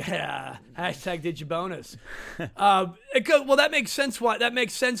hashtag did you bonus. That makes sense.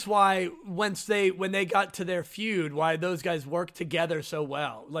 Why when they got to their feud, why those guys worked together so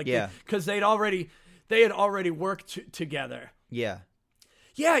well. Because they had already worked together. Yeah.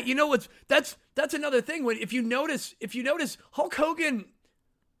 Yeah, you know what's that's another thing. If you notice Hulk Hogan,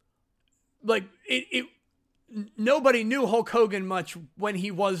 like nobody knew Hulk Hogan much when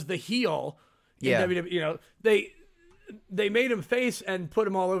he was the heel in WWE. They made him face and put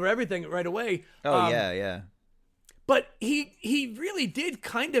him all over everything right away. Oh, yeah. But he really did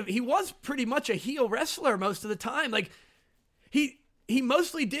he was pretty much a heel wrestler most of the time. Like, he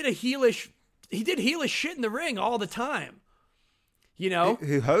mostly did heelish shit in the ring all the time.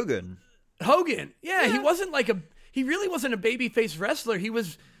 Who, Hogan? Hogan. Yeah, he wasn't he really wasn't a babyface wrestler. He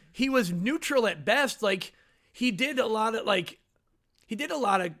was neutral at best. Like, he did a lot of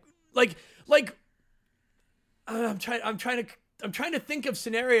I'm trying to think of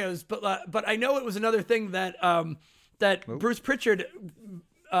scenarios, but I know it was another thing that Bruce Pritchard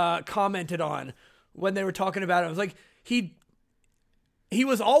commented on when they were talking about it. It was like he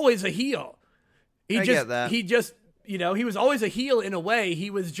was always a heel. He was always a heel in a way. He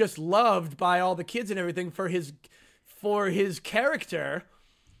was just loved by all the kids and everything for his character.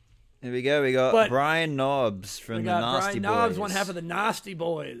 Here we go. We got Brian Knobs from the Nasty Boys. Brian Knobs, one half of the Nasty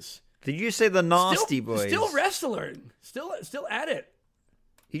Boys. Did you say the Nasty Boys? Still wrestler. Still at it.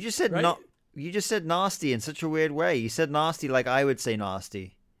 You just said You just said nasty in such a weird way. You said nasty like I would say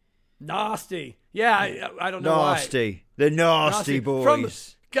nasty. Nasty. Yeah, I don't know nasty. Why. The Nasty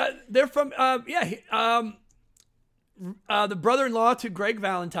Boys. They're from the brother-in-law to Greg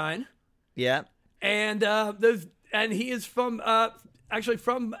Valentine. Yeah. And he is from actually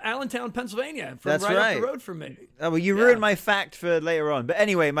from Allentown, Pennsylvania. That's right right. up the road from me. Oh, well, you ruined my fact for later on. But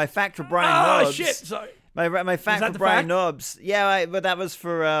anyway, my fact for Brian Knobs. Oh, shit. Sorry. My fact for Brian Knobs. Yeah, but that was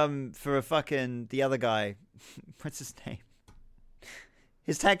for a fucking the other guy. What's his name?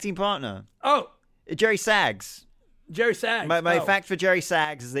 His tag team partner. Oh. Jerry Sags. Jerry Sags. My fact for Jerry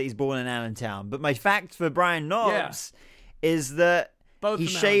Sags is that he's born in Allentown. But my fact for Brian Knobbs is that he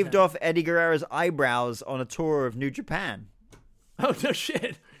shaved off Eddie Guerrero's eyebrows on a tour of New Japan. Oh, no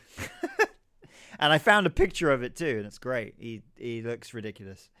shit. And I found a picture of it too, and it's great. He looks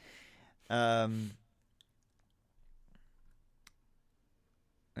ridiculous.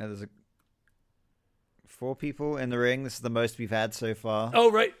 There's 4 people in the ring. This is the most we've had so far.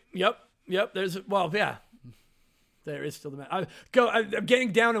 Oh, right. Yep. There is still the match. I'm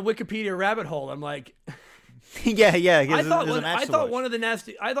getting down a Wikipedia rabbit hole. I'm like, yeah. I thought one of the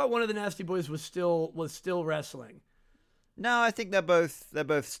Nasty Boys was still wrestling. No, I think they're both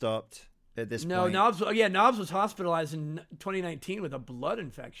stopped at this point. Knobbs was hospitalized in 2019 with a blood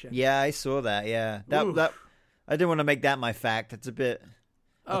infection. Yeah, I saw that. Yeah, that I didn't want to make that my fact. It's a bit.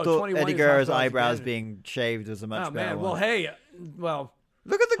 I thought Eddie Guerrero's eyebrows being shaved was a much better one. Well, hey,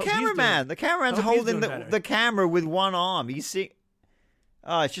 look at the cameraman. The cameraman's holding the camera with one arm. You see?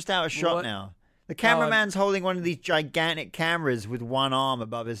 Oh, it's just out of shot now. The cameraman's holding one of these gigantic cameras with one arm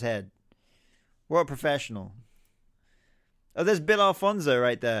above his head. What a professional. Oh, there's Bill Alfonso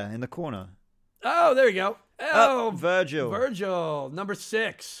right there in the corner. Oh, there you go. Oh, Virgil, number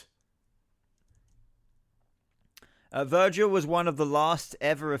 6. Virgil was one of the last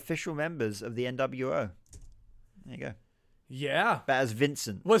ever official members of the NWO. There you go. Yeah. But as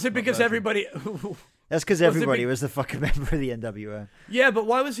Vincent. Was it because everybody... That's because everybody was the fucking member of the NWO. Yeah, but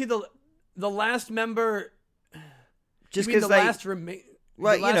why was he the last member? Just because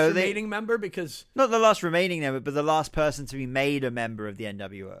remaining member, because not the last remaining member, but the last person to be made a member of the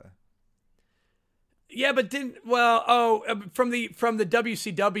NWO. Yeah, but from the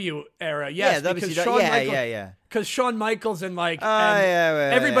WCW era, yes, WCW, because Shawn Michaels and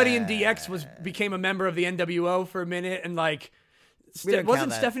everybody in DX became a member of the NWO for a minute, and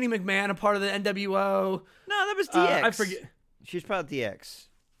wasn't Stephanie McMahon a part of the NWO? No, that was DX. I forget. She was part of DX.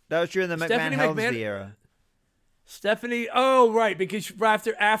 That was during the McMahon-Helmsley era. Stephanie, oh right, because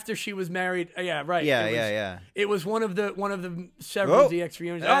after she was married, yeah, right. Yeah. It was one of the several DX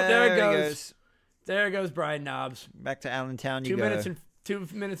reunions. Oh, there it goes. There goes Brian Knobbs. Back to Allentown you 2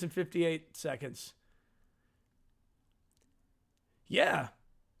 minutes and 58 seconds. Yeah.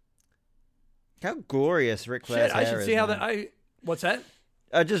 How glorious Ric Flair's hair is. I should see how that. What's that?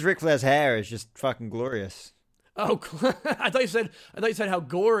 Just Ric Flair's hair is just fucking glorious. Oh, I thought you said how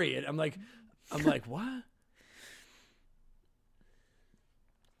gory it. I'm like, what?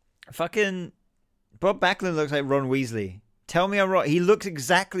 Fucking Bob Backlund looks like Ron Weasley. Tell me I'm wrong. He looks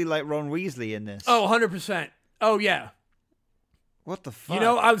exactly like Ron Weasley in this. Oh, 100%. Oh yeah. What the fuck? You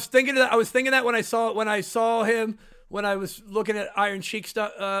know, I was thinking that when I saw him when I was looking at Iron Sheik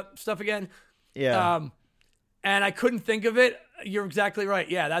stuff again. Yeah. And I couldn't think of it. You're exactly right.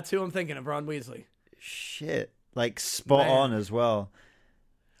 Yeah, that's who I'm thinking of, Ron Weasley. Shit. Like spot on as well.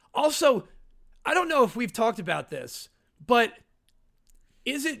 Also, I don't know if we've talked about this, but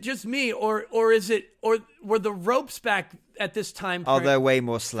is it just me or were the ropes back at this time? Oh, they're way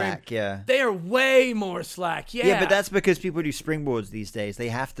more slack, yeah. They are way more slack, yeah. Yeah, but that's because people do springboards these days. They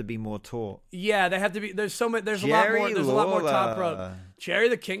have to be more taut. Yeah, they have to be. There's a lot more top rope. Jerry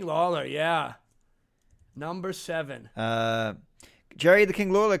the King Lawler, yeah. Number 7. Jerry the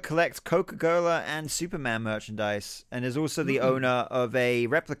King Lawler collects Coca-Cola and Superman merchandise and is also the owner of a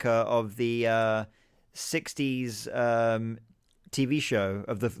replica of the 60s TV show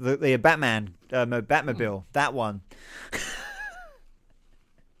of the Batman, Batmobile. That one.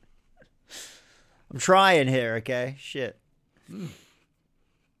 I'm trying here, okay? Shit.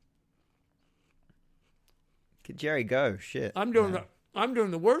 Get Jerry go. Shit. I'm doing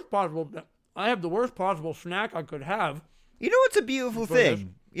the worst possible. I have the worst possible snack I could have. You know what's a beautiful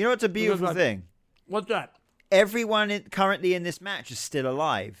thing? What's that? Everyone currently in this match is still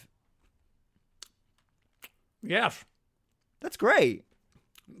alive. Yes. That's great.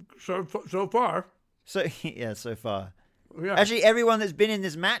 So far. So far. Yeah. Actually, everyone that's been in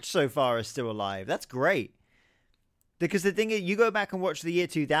this match so far is still alive. That's great. Because the thing is, you go back and watch the year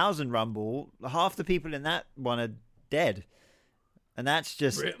 2000 Rumble, half the people in that one are dead. And that's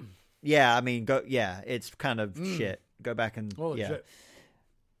just... Yeah, I mean, it's kind of shit. Go back and... Holy shit.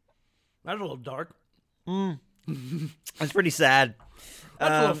 That's a little dark. That's pretty sad.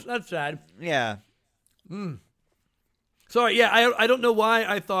 That's sad. Yeah. Sorry, yeah, I don't know why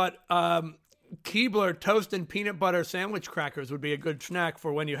I thought Keebler toast and peanut butter sandwich crackers would be a good snack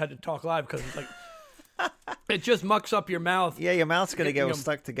for when you had to talk live, because it's like it just mucks up your mouth. Yeah, your mouth's gonna get all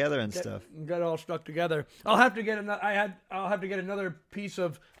stuck together and stuff. Get all stuck together. I'll have to get another piece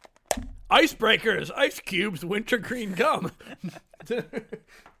of Icebreakers, Ice Cubes, wintergreen gum.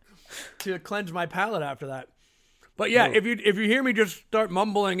 to cleanse my palate after that. But yeah, if you hear me just start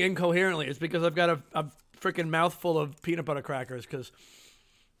mumbling incoherently, it's because I've got a freaking mouthful of peanut butter crackers. Because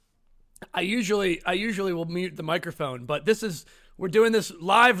I usually will mute the microphone, but we're doing this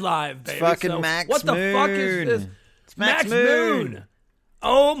live, baby. It's fucking Max Moon. What the fuck is this? It's Max Moon.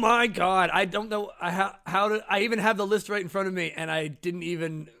 Oh my god! I don't know I even have the list right in front of me, and I didn't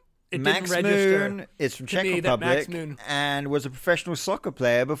even. Max Moon is from Czech Republic and was a professional soccer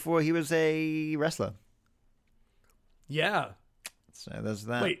player before he was a wrestler. Yeah. So there's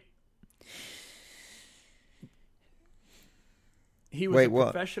that. Wait. He was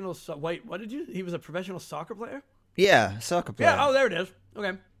professional. Wait, what did you? He was a professional soccer player? Yeah, soccer player. Yeah. Oh, there it is.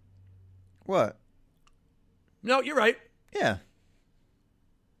 Okay. What? No, you're right. Yeah.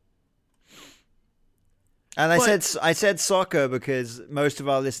 And I said soccer because most of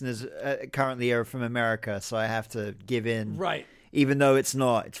our listeners currently are from America, so I have to give in. Right. Even though it's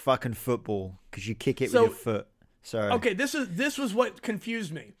not, it's fucking football because you kick it with your foot. Sorry. Okay, this was what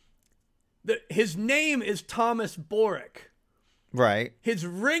confused me. His name is Thomas Borick. Right. His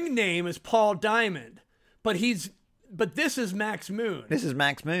ring name is Paul Diamond, but this is Max Moon. This is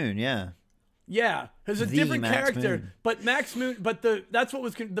Max Moon, yeah. Yeah, there's a different Max character, Moon. but Max Moon. But that's what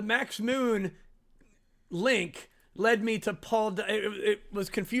was the Max Moon link led me to Paul. It was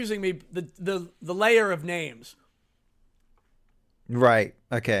confusing me the layer of names. Right.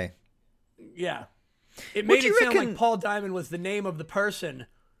 Okay. Yeah, it made it sound like Paul Diamond was the name of the person.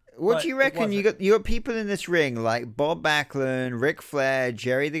 What do you reckon? You got people in this ring like Bob Backlund, Ric Flair,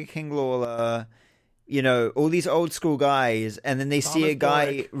 Jerry the King Lawler. You know, all these old school guys, and then they see a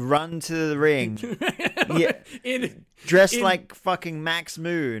guy run to the ring, dressed like fucking Max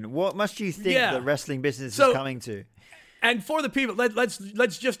Moon. What must you think the wrestling business is coming to? And for the people, let's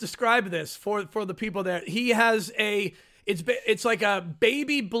just describe this for the people there. He has it's like a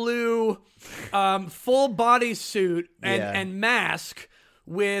baby blue, full body suit and mask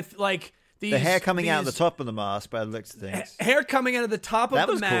with like the hair coming out of the top of the mask by the looks of things. Hair coming out of the top of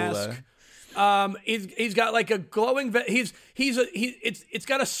the mask. Cool, he's got like a glowing. It's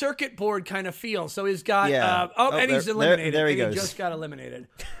got a circuit board kind of feel. So he's got. He's eliminated. There he goes. He just got eliminated.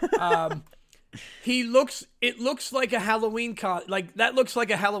 It looks like a Halloween that looks like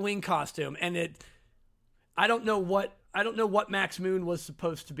a Halloween costume, and I don't know what Max Moon was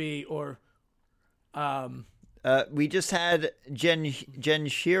supposed to be, or. We just had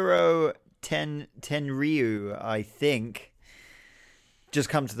Genshiro Tenryu, I think, just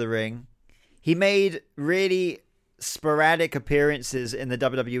come to the ring. He made really sporadic appearances in the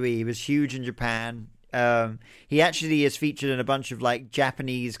WWE. He was huge in Japan. He actually is featured in a bunch of like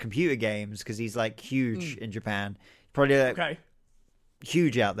Japanese computer games because he's like huge in Japan. Probably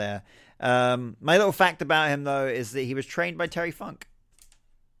huge out there. My little fact about him though is that he was trained by Terry Funk.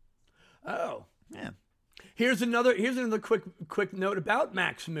 Oh, yeah. Here's another quick note about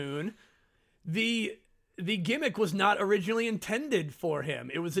Max Moon. The gimmick was not originally intended for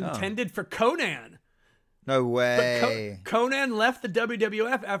him. It was intended for Conan. No way. But Conan left the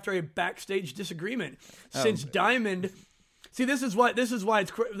WWF after a backstage disagreement. Since Diamond, see, this is why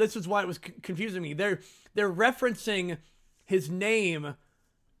it was confusing me. They're referencing his name.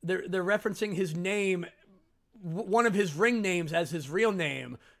 They're referencing his name, one of his ring names, as his real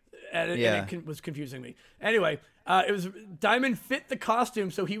name. And it was confusing me. Anyway, it was Diamond fit the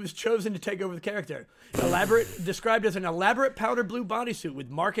costume, so he was chosen to take over the character. Described as an elaborate powder blue bodysuit with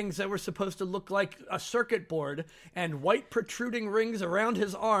markings that were supposed to look like a circuit board and white protruding rings around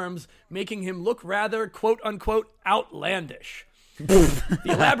his arms, making him look rather quote unquote outlandish.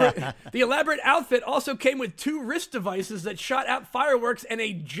 The elaborate outfit also came with 2 wrist devices that shot out fireworks and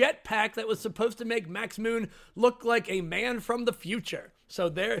a jetpack that was supposed to make Max Moon look like a man from the future. So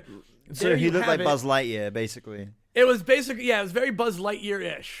he looked like Buzz Lightyear, basically. It was basically, it was very Buzz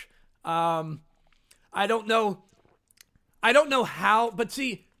Lightyear-ish. I don't know how, but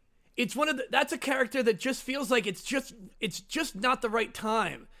see, it's that's a character that just feels like it's just not the right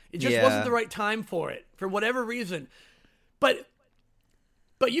time. It just wasn't the right time for it, for whatever reason. But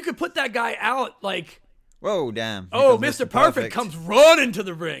you could put that guy out like, whoa, damn. Oh, Mr. Perfect comes running to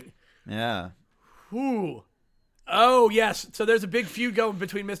the ring. Yeah. Ooh. Oh, yes. So there's a big feud going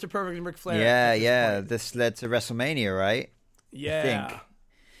between Mr. Perfect and Ric Flair. Yeah. This led to WrestleMania, right? Yeah. I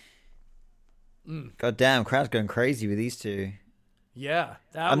think. God damn, crowd's going crazy with these two. Yeah.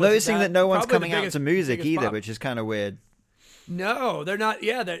 I'm noticing that no one's coming out to music either, which is kind of weird. No, they're not.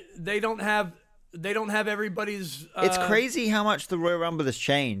 Yeah, they don't have everybody's. It's crazy how much the Royal Rumble has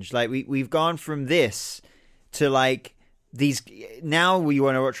changed. Like we've gone from this to like these. Now we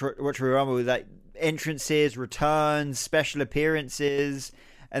want to watch Royal Rumble with like entrances, returns, special appearances,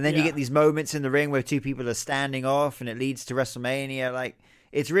 And then you get these moments in the ring where two people are standing off, and it leads to WrestleMania. Like,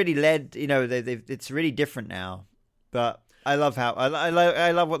 it's really led, it's really different now. But I love how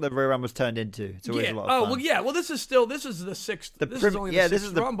I love what the Royal Rumble's turned into. It's always a lot of fun. Well, yeah. Well, this is the sixth. This is only the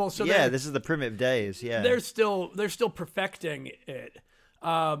sixth Rumble. So this is the primitive days. Yeah, they're still perfecting it.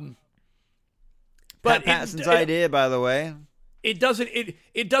 Pat Patterson's idea, by the way. It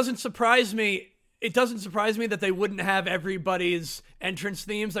doesn't surprise me. It doesn't surprise me that they wouldn't have everybody's entrance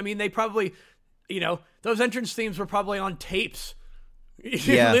themes. I mean, they probably, those entrance themes were probably on tapes,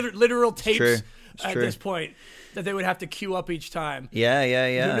 literal tapes this point that they would have to queue up each time.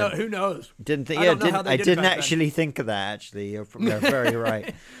 Yeah. Who knows? I didn't actually think of that. Actually, you're very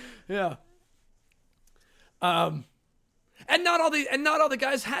right. Yeah. And not all the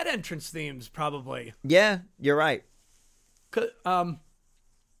guys had entrance themes, probably. Yeah, you're right.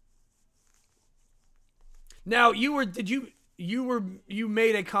 Now you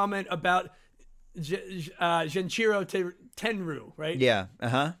made a comment about Genshiro Tenryu, right? Yeah.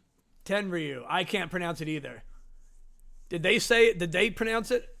 Tenryu. I can't pronounce it either. Did they pronounce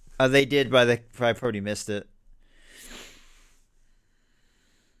it? They did, but I probably missed it.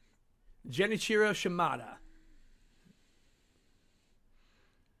 Genichiro Shimada.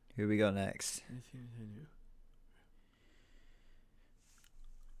 Who we got next?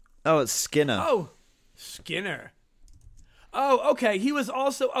 Oh, it's Skinner. Oh, Skinner. Oh, okay. He was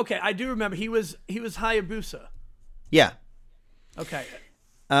also I do remember he was Hayabusa. Yeah. Okay.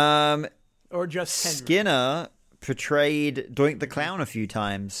 Or just Henry. Skinner portrayed Doink the Clown a few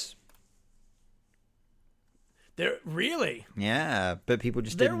times. There really? Yeah, but people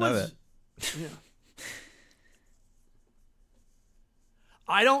just didn't know it. Yeah.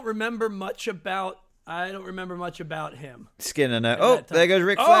 I don't remember much about him. Skinner, no. Oh, there goes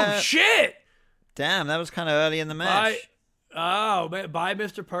Ric Flair. Oh shit! Damn, that was kind of early in the match. Bye,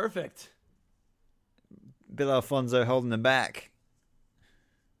 Mr. Perfect. Bill Alfonso holding him back.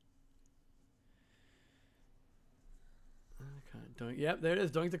 Okay, yep, there it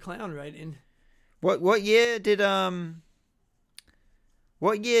is. Doink the Clown, right in. What year did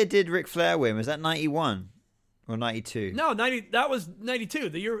Ric Flair win? Was that 91 or 92? No, 90. That was 92.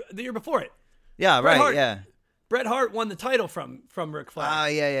 The year before it. Yeah, Bret right. Hart, yeah. Bret Hart won the title from Ric Flair.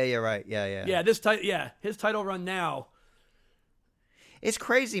 Yeah, you're right. Yeah. Yeah, his title run now. It's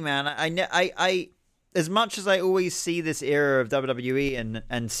crazy, man. I as much as I always see this era of WWE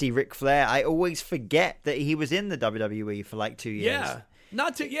and see Ric Flair, I always forget that he was in the WWE for like 2 years. Yeah.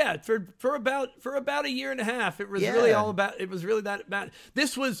 For about a year and a half. It was really all about. It was really that bad.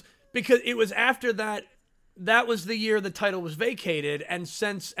 This was because it was after that. That was the year the title was vacated, and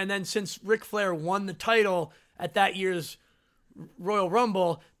since Ric Flair won the title at that year's Royal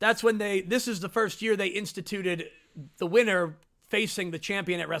Rumble, that's when this is the first year they instituted the winner facing the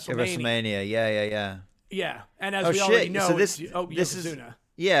champion at WrestleMania. Yeah. Yeah, and as we already know, so this Yokozuna.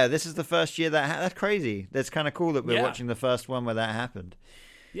 This is the first year that's crazy. That's kind of cool that we're watching the first one where that happened.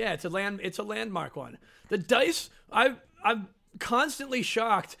 Yeah, it's a landmark one. The dice, I'm constantly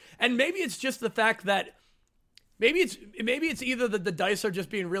shocked, and maybe it's just the fact that maybe it's either that the dice are just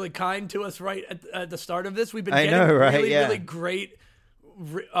being really kind to us right at the start of this. We've been getting really great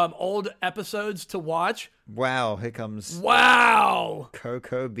old episodes to watch. Wow, here comes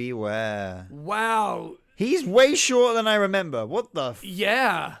Coco Beware. Wow. He's way shorter than I remember. What the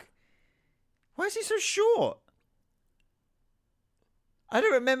Yeah. Why is he so short? I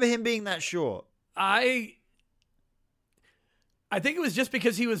don't remember him being that short. I think it was just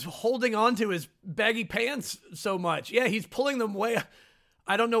because he was holding on to his baggy pants so much. Yeah, he's pulling them way up.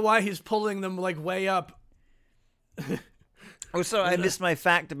 I don't know why he's pulling them like way up. Also, I missed my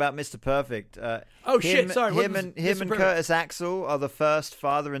fact about Mr. Perfect. Shit! Sorry, him and Curtis Axel are the first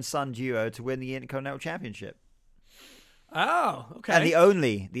father and son duo to win the Intercontinental Championship. Oh, okay. And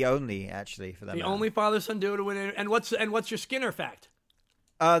the only actually for them. The only father-son duo to win it. And what's your Skinner fact?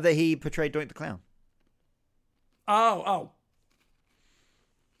 That he portrayed Doink the Clown. Oh,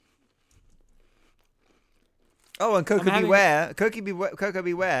 and Coco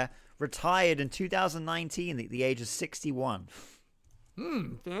Beware retired in 2019 at the age of 61.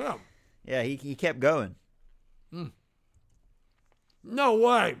 Damn. Yeah, he kept going. No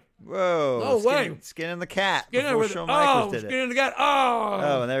way. Whoa. No way. Skinning the cat. Skinner before Shawn Michaels did it. Skinner the cat.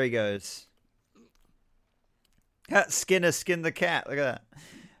 Oh, and there he goes. Skinner skinned the cat. Look at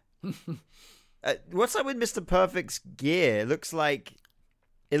that. What's up with Mr. Perfect's gear? It looks like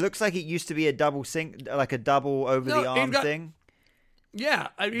it used to be a double like a double over the arm thing. Yeah,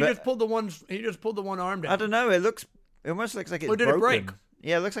 he just pulled the one arm down. I don't know. It almost looks like it's broken. Did it break?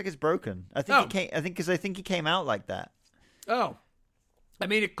 Yeah, it looks like it's broken. I think he came out like that. Oh, I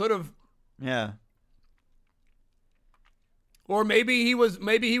mean, it could have. Yeah. Or maybe he was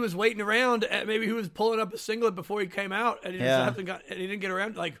waiting around. Maybe he was pulling up a singlet before he came out, and he didn't get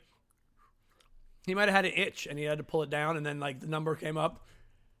around. Like, he might have had an itch, and he had to pull it down, and then like the number came up.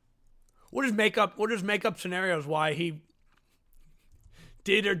 We'll just make up scenarios why he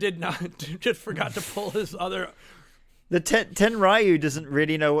did or did not just forgot to pull his other. The Ten Ryu doesn't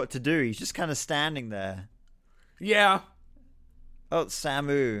really know what to do. He's just kind of standing there. Yeah. Oh, it's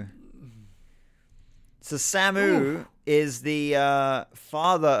Samu. So Samu is the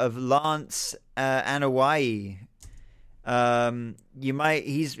father of Lance Anoa'i.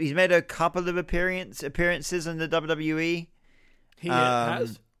 He's made a couple of appearances in the WWE. He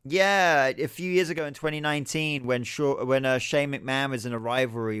has. Yeah, a few years ago in 2019, when Shane McMahon was in a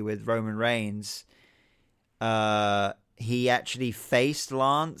rivalry with Roman Reigns, he actually faced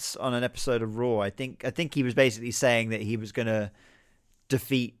Lance on an episode of Raw. I think he was basically saying that he was going to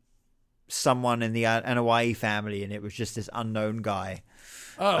defeat someone in the Anoa'i family, and it was just this unknown guy.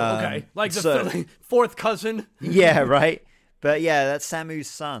 Oh, okay. Like the fourth cousin. Yeah, right. But yeah, that's Samu's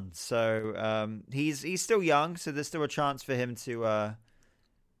son. So he's still young, so there's still a chance for him to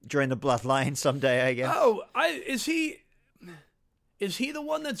join the bloodline someday, I guess. Oh, is he the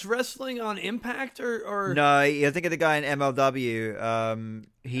one that's wrestling on Impact or? No, I think of the guy in MLW.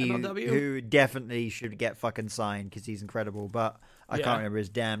 MLW? Who definitely should get fucking signed because he's incredible, but I can't remember his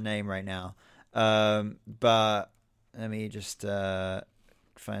damn name right now. But let me just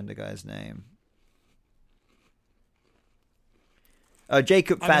find the guy's name.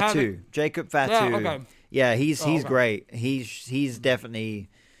 Jacob Fatu. Jacob Fatu. Yeah, okay. Yeah, he's okay. great. He's definitely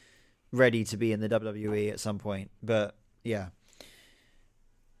ready to be in the WWE at some point. But yeah.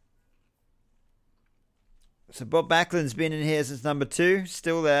 So Bob Backlund's been in here since number 2,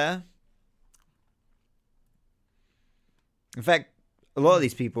 still there. In fact, a lot of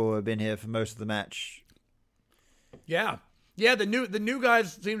these people have been here for most of the match. Yeah. Yeah, the new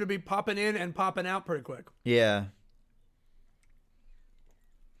guys seem to be popping in and popping out pretty quick. Yeah.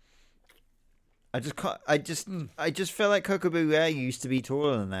 I just feel like Coco Beware used to be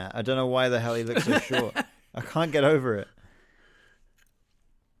taller than that. I don't know why the hell he looks so short. I can't get over it.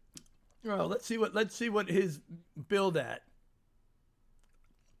 Oh, let's see what his build at.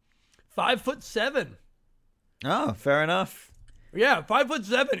 5'7". Oh, fair enough. Yeah,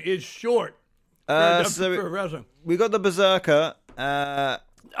 5'7" is short. So wrestling. We got the Berserker.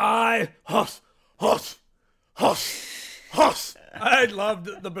 I loved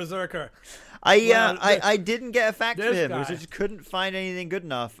the Berserker. I didn't get a fact for him because I guy. just couldn't find anything good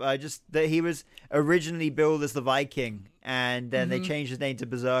enough. That he was originally billed as the Viking, and then they changed his name to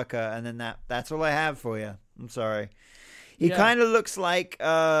Berserker, and then that's all I have for you. I'm sorry. He kind of looks like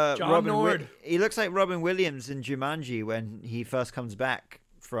John Nord. He looks like Robin Williams in Jumanji when he first comes back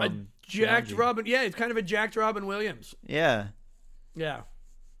from jacked Jumanji. Robin. Yeah, it's kind of a jacked Robin Williams. Yeah. Yeah.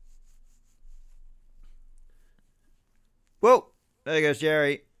 Whoa! There goes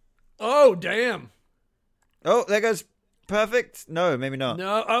Jerry. Oh, damn. Oh, there goes Perfect. No, maybe not.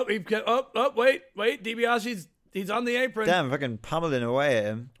 No. Oh, wait. DiBiase's he's on the apron. Damn, fucking pummeling away at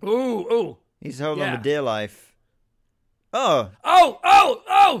him. Ooh. He's holding on for dear life. Oh.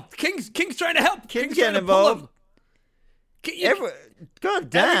 King's trying to help. King's getting involved. God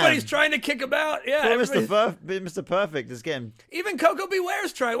damn. Everybody's trying to kick him out. Yeah. Mr. Perfect is getting. Even Coco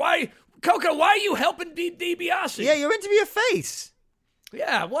Beware's trying. Why, Coco? Why are you helping DiBiase? Yeah, you're meant to be a face.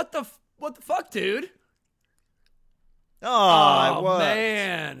 Yeah. What the fuck, dude? Oh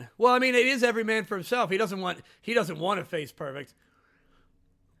man. Well, I mean, it is every man for himself. He doesn't want a face perfect.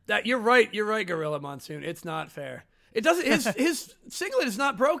 That you're right, Gorilla Monsoon. It's not fair. It doesn't. His singlet is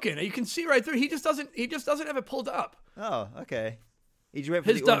not broken. You can see right through. He just doesn't have it pulled up. Oh, okay. He went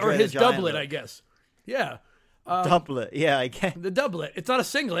for his doublet, I guess. Yeah. Doublet. Yeah, I guess. The doublet. It's not a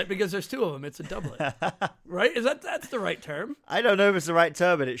singlet because there's two of them. It's a doublet. Right? That's the right term? I don't know if it's the right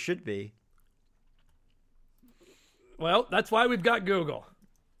term, but it should be. Well, that's why we've got Google.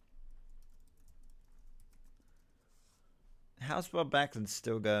 How's Bob Backlund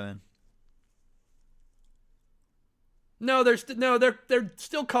still going? No, they're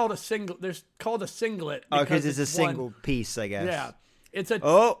still called a single. They're called a singlet. Because it's a single piece, I guess. Yeah, it's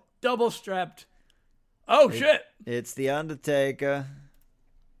a double strapped. Shit! It's the Undertaker.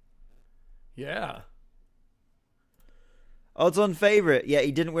 Yeah. Odds-on favorite. Yeah,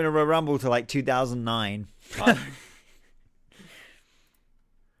 he didn't win a Royal Rumble till like 2009.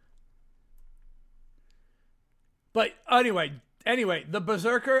 But anyway, the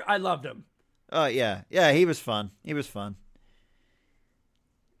Berserker, I loved him. Oh yeah, he was fun.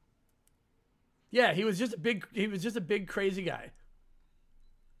 Yeah, he was just a big crazy guy.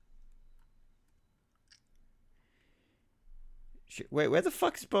 Wait, where the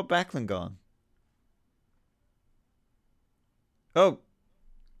fuck is Bob Backlund gone? Oh,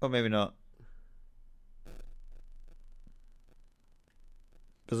 maybe not.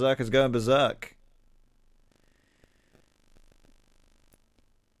 Berserker's going berserk.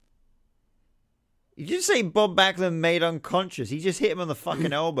 You just say Bob Backlund made unconscious. He just hit him on the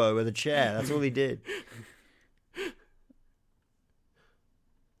fucking elbow with a chair. That's all he did.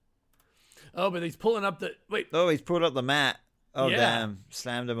 Oh, but he's pulling up the... Wait. Oh, he's pulled up the mat. Oh, yeah. Damn.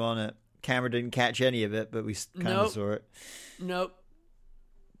 Slammed him on it. Camera didn't catch any of it, but we kind of saw it. Nope.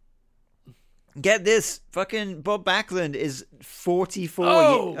 Get this. Fucking Bob Backlund is 44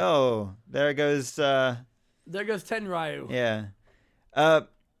 years... Oh, there goes... There goes Tenryu. Yeah.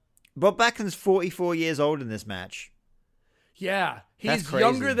 Bob Backlund's 44 years old in this match. Yeah. He's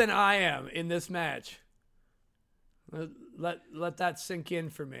younger than I am in this match. Let that sink in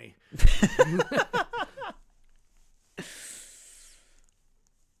for me.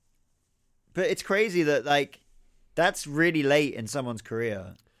 But it's crazy that, like, that's really late in someone's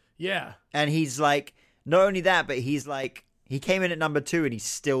career. Yeah. And he's like, not only that, but he's like, he came in at number 2 and he's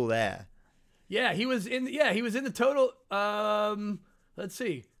still there. Yeah, he was in the total. Let's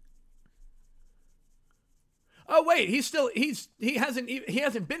see. Oh wait, he hasn't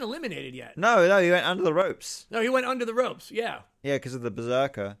been eliminated yet. No, he went under the ropes. No, he went under the ropes. Yeah. Yeah, because of the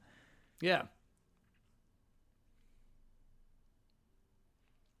Berserker. Yeah.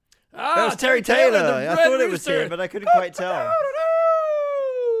 That was Terry Taylor. I thought it was him, but I couldn't quite tell.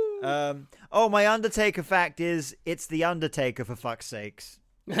 My Undertaker fact is it's the Undertaker, for fuck's sakes.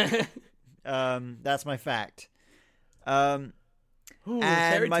 That's my fact. And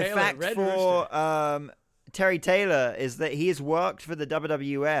Terry my Taylor, fact Red for Terry Taylor is that he has worked for the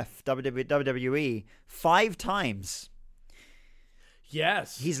WWE 5 times.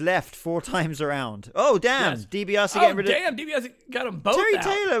 Yes. He's left 4 times around. Oh, damn. Yes. DiBiase getting rid of... damn, DiBiase got them both Terry out.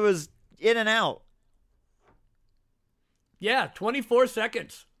 Taylor was in and out. Yeah, 24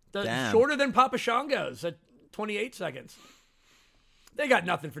 seconds. Damn. Shorter than Papa Shango's at 28 seconds. They got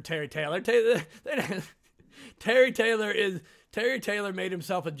nothing for Terry Taylor. Terry Taylor made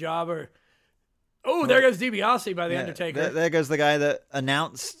himself a jobber. Oh, there goes DiBiase by The Undertaker. There goes the guy that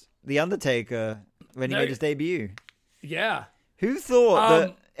announced The Undertaker when he made his debut. Yeah. Who thought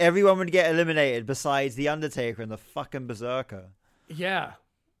that everyone would get eliminated besides The Undertaker and the fucking Berserker? Yeah.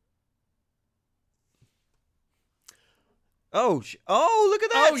 Oh, look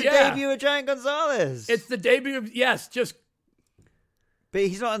at that. It's the debut of Giant Gonzalez. It's the debut of, But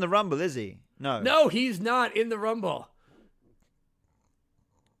he's not in the Rumble, is he? No. No, he's not in the Rumble.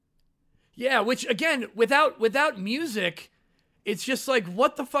 Yeah, which, again, without music, it's just like,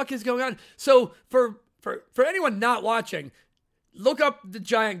 what the fuck is going on? So, for anyone not watching, look up the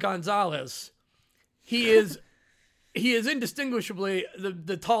Giant Gonzalez. He is indistinguishably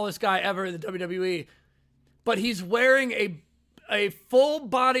the tallest guy ever in the WWE, but he's wearing a full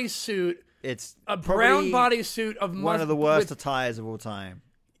body suit. It's a brown body suit of one of the worst attires of all time.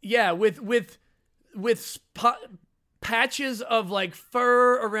 Yeah, with patches of like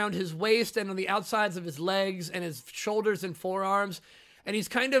fur around his waist and on the outsides of his legs and his shoulders and forearms, and he's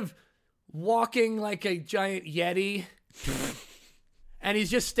kind of walking like a giant yeti. And he's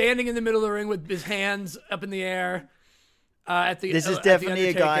just standing in the middle of the ring with his hands up in the air. This is definitely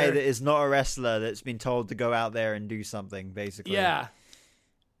a guy that is not a wrestler that's been told to go out there and do something, basically. Yeah.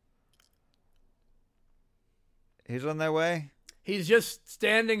 Who's on their way? He's just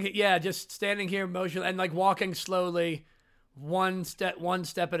standing here motionless and like walking slowly, one step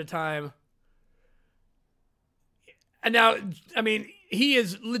at a time. And now, I mean, he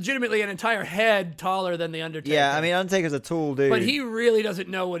is legitimately an entire head taller than the Undertaker. Yeah, I mean, Undertaker's a tall dude. But he really doesn't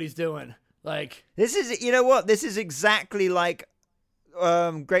know what he's doing. Like, this is, you know what? This is exactly like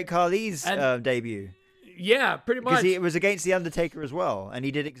Great Khali's debut. Yeah, pretty much. Because it was against the Undertaker as well, and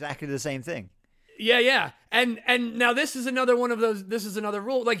he did exactly the same thing. Yeah. And now this is another one of those, this is another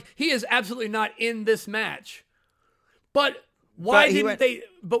rule. Like, he is absolutely not in this match. But why didn't they...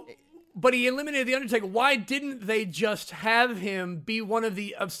 But he eliminated the Undertaker. Why didn't they just have him be one of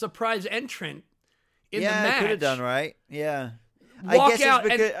the surprise entrant in the match? Yeah, could have done, right? Yeah. Walk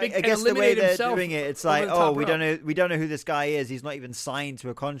out I guess the way they're doing it, it's like, we rope. don't know who this guy is. He's not even signed to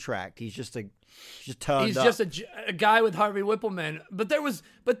a contract. He's just turned up. He's just a guy with Harvey Whippleman. But there was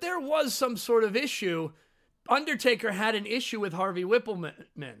some sort of issue. Undertaker had an issue with Harvey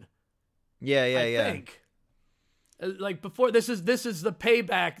Whippleman. Yeah. I think. Like before, this is the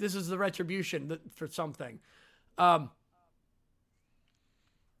payback. This is the retribution for something.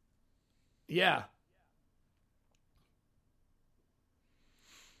 Yeah.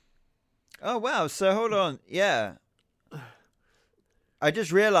 Oh wow! So hold on, yeah. I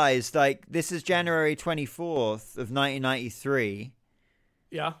just realized, like, this is January 24th of 1993.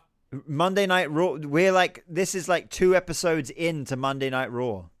 Yeah. Monday Night Raw. This is like 2 episodes into Monday Night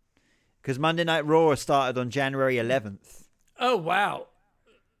Raw. Because Monday Night Raw started on January 11th. Oh, wow.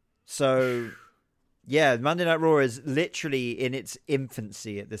 So, yeah, Monday Night Raw is literally in its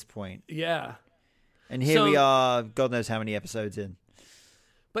infancy at this point. Yeah. And here we are, God knows how many episodes in.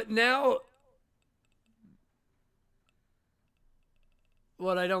 But now,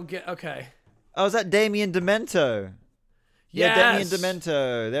 what I don't get, okay. Oh, is that Damien Demento? Yes. Yeah, Damien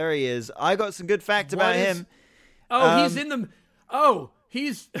Demento. There he is. I got some good fact about him. Oh, he's in the,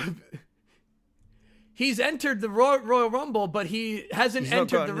 he's entered the Royal Rumble, but he hasn't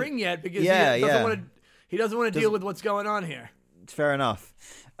entered the ring yet because he doesn't want to deal with what's going on here. Fair enough.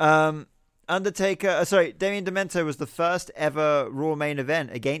 Undertaker, Damien Demento was the first ever Raw main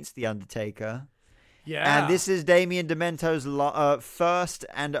event against The Undertaker. Yeah. And this is Damien Demento's first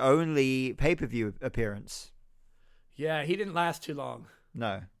and only pay-per-view appearance. Yeah, he didn't last too long.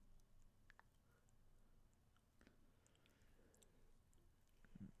 No.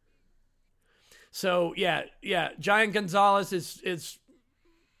 So, yeah. Giant Gonzalez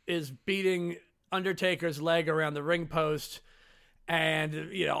is beating Undertaker's leg around the ring post.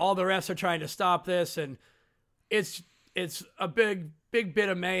 And, all the refs are trying to stop this, and it's a big bit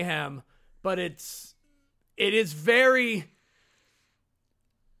of mayhem, but it is very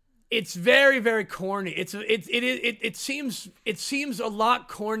very corny. It seems a lot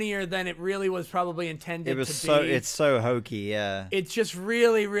cornier than it really was probably intended to be. It's so hokey, yeah. It's just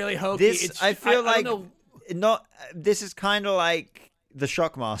really really hokey. This is kind of like the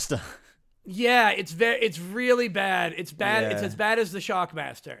Shockmaster. Yeah, it's really bad. It's bad. Yeah. It's as bad as the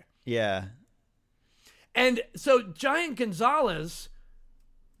Shockmaster. Yeah. And so Giant Gonzalez,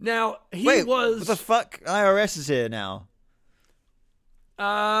 now Wait, what the fuck? IRS is here now.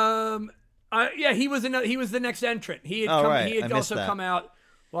 Yeah, he was the next entrant. He had also come out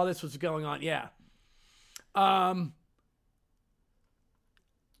while this was going on. Yeah.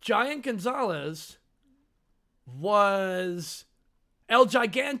 Giant Gonzalez was El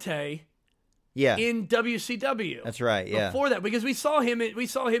Gigante. Yeah. In WCW. That's right, yeah. Before that, because we saw him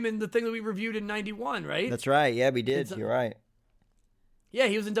in the thing that we reviewed in 91, right? That's right. Yeah, we did. You're right. Yeah,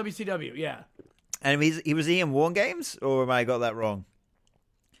 he was in WCW, yeah. And he was in War Games, or have I got that wrong?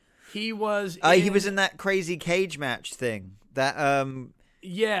 He was he was in that crazy cage match thing. That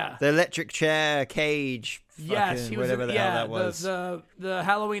yeah. The electric chair cage. Yes, he was whatever the hell that was. The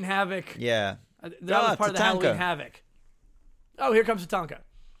Halloween Havoc. Yeah. That was part of the Halloween Havoc. Oh, here comes Tatanka.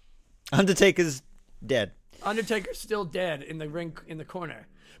 Undertaker's dead. Undertaker's still dead in the ring in the corner.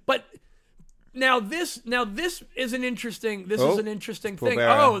 But now this is an interesting thing.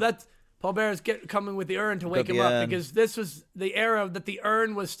 Bearer. Oh, that's Paul Bearer's coming with the urn to wake him up, because this was the era that the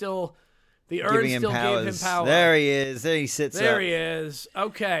urn was still gave him power. There he is. There he sits up. There he is.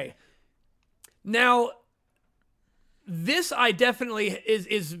 Okay. Now this I definitely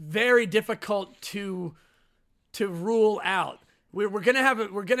is very difficult to rule out. We're gonna have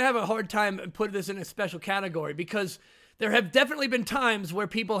a hard time putting this in a special category, because there have definitely been times where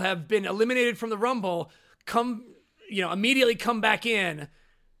people have been eliminated from the Rumble, immediately come back in,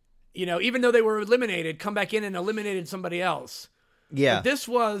 even though they were eliminated, come back in and eliminated somebody else. Yeah. But this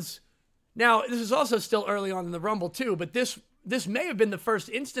is also still early on in the Rumble too, but this may have been the first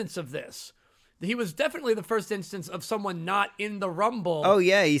instance of this. He was definitely the first instance of someone not in the Rumble. Oh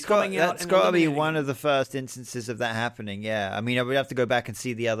yeah, that's got to be one of the first instances of that happening. Yeah, I mean, I would have to go back and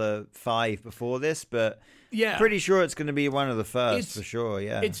see the other 5 before this, but yeah, pretty sure it's going to be one of the first for sure.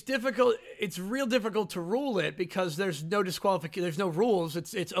 Yeah, it's difficult. It's real difficult to rule it because there's no disqualification. There's no rules.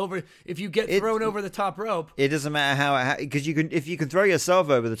 It's over if you get thrown over the top rope. It doesn't matter how because if you can throw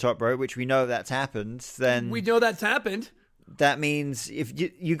yourself over the top rope, which we know that's happened, then we know that's happened. That means if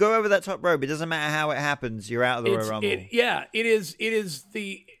you go over that top rope, it doesn't matter how it happens, you're out of the Royal Rumble. It is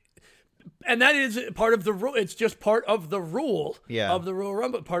and that is part of the rule. It's just part of the rule of the Royal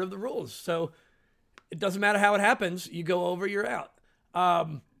Rumble, part of the rules. So it doesn't matter how it happens. You go over, you're out.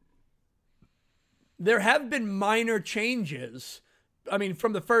 There have been minor changes. I mean,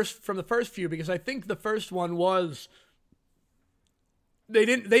 from the first few, because I think the first one was. They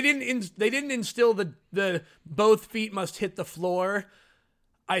didn't instill the both feet must hit the floor,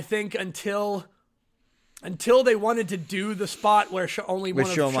 I think, until they wanted to do the spot where only one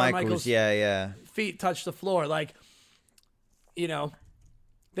of Shawn Michaels' feet touched the floor. Like,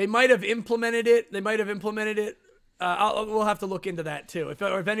 they might have implemented it. We'll have to look into that too. If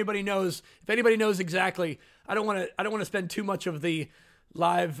anybody knows exactly, I don't want to spend too much of the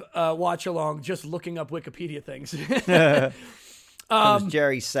live watch along just looking up Wikipedia things. Comes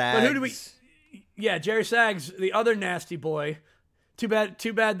Jerry Sags. But who do we? Yeah, Jerry Sags, the other nasty boy. Too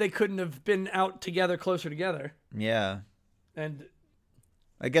bad they couldn't have been out together, closer together. Yeah. And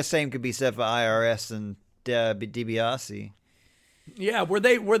I guess same could be said for IRS and DiBiase. Yeah, were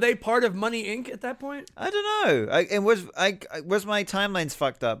they part of Money Inc. at that point? I don't know. And was my timelines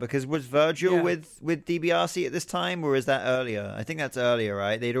fucked up? Because was Virgil with DiBiase at this time, or is that earlier? I think that's earlier,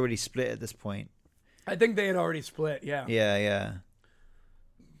 right? They'd already split at this point. I think they had already split. Yeah. Yeah.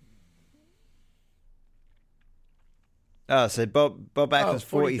 Oh, so Bob Backlund's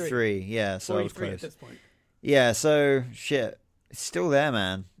 43. Yeah, so I was close. At this point. Yeah, so shit, it's still there,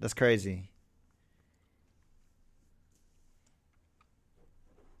 man. That's crazy.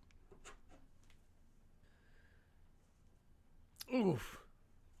 Oof.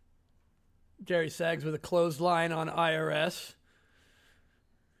 Jerry Sags with a clothesline on IRS.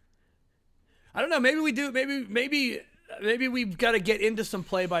 I don't know. Maybe we do. Maybe we've got to get into some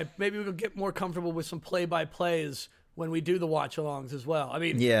maybe we'll get more comfortable with some play-by-plays when we do the watch-alongs as well. I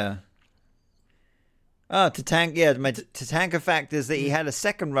mean, yeah. Oh, Tatanka. Yeah, my Tatanka fact is that he had a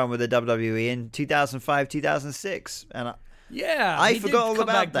second run with the WWE in 2005, 2006, and I forgot all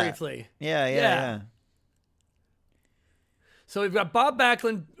about that. Briefly. Yeah. So we've got Bob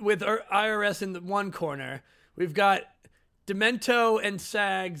Backlund with IRS in the one corner. We've got Demento and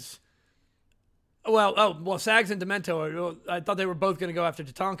Sags. Well, Sags and Demento. I thought they were both going to go after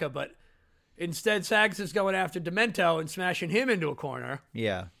Tatanka, but instead Sags is going after Demento and smashing him into a corner.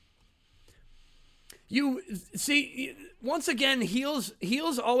 Yeah. You see, once again, heels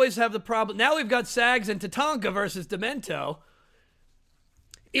always have the problem. Now we've got Sags and Tatanka versus Demento.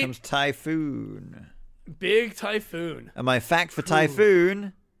 Comes Typhoon. Big Typhoon. And my fact for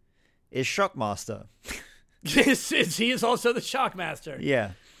Typhoon is Shockmaster. He is also the Shockmaster.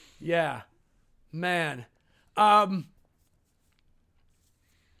 Yeah. Yeah. Man.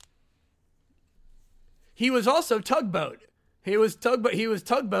 He was also Tugboat. He was Tugboat.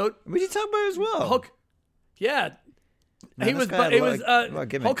 Was he Tugboat as well? Hulk. Yeah. Man, he was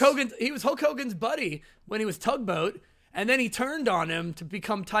Hulk Hogan. He was Hulk Hogan's buddy when he was Tugboat, and then he turned on him to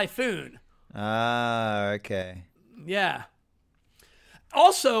become Typhoon. Ah, okay. Yeah.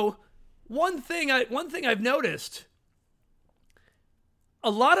 Also, one thing I've noticed,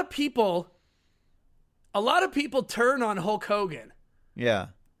 a lot of people turn on Hulk Hogan. Yeah.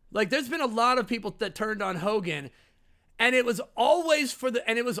 Like there's been a lot of people that turned on Hogan, and it was always for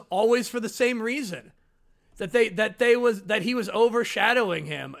the same reason. That he was overshadowing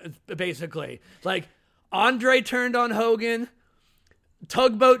him, basically. Like Andre turned on Hogan,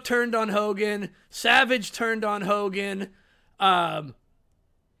 Tugboat turned on Hogan, Savage turned on Hogan,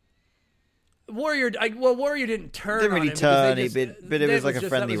 Warrior didn't turn didn't really on him. Turn, but it was like a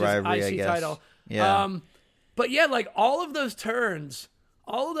friendly rivalry, I guess. Title. Yeah. But yeah, like all of those turns,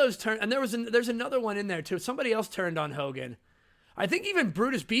 and there's another one in there too. Somebody else turned on Hogan. I think even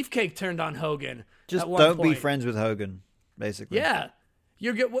Brutus Beefcake turned on Hogan. Just don't be friends with Hogan, basically. Yeah.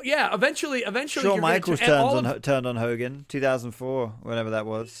 Eventually. Shawn Michaels turned on Hogan, 2004, whenever that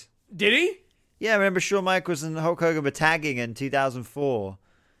was. Did he? Yeah, I remember Shawn Michaels and Hulk Hogan were tagging in 2004.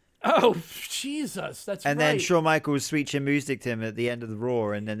 Oh, Jesus, that's right. And then Shawn Michaels Sweet Chin Music him at the end of the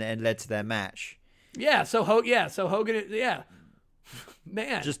Raw, and then it led to their match. Yeah, so Hogan, yeah.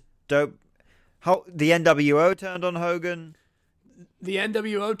 Man. Just dope. The NWO turned on Hogan. The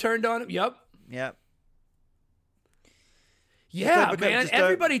NWO turned on him, yep. Yep. Yeah, man.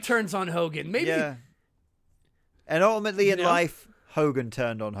 Everybody turns on Hogan. Maybe. Yeah. And ultimately in life, Hogan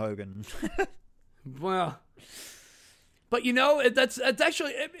turned on Hogan. Well, but that's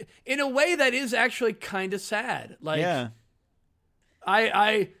actually, in a way, that is actually kind of sad. Like, yeah.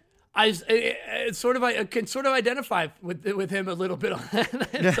 I can sort of identify with him a little bit on that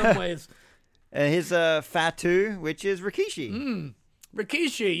in some ways. His Fatu, which is Rikishi.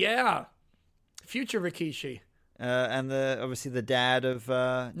 Rikishi, yeah. Future Rikishi. And obviously the dad of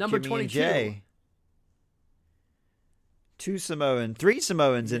number Jimmy 22. And Jay. 3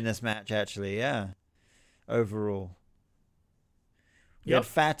 Samoans in this match, actually, yeah. Overall. You had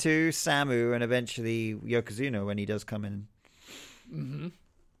Fatu, Samu, and eventually Yokozuna when he does come in. Mm-hmm.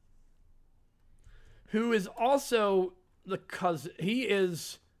 Who is also the cousin. He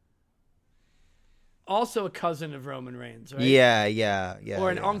is also a cousin of Roman Reigns, right? Yeah. Or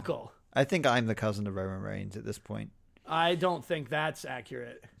an uncle. I think I'm the cousin of Roman Reigns at this point. I don't think that's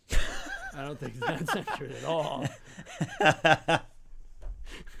accurate. I don't think that's accurate at all.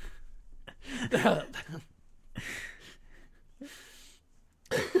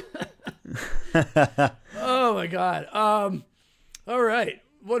 Oh my God. All right.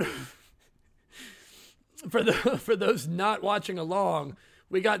 What for those not watching along,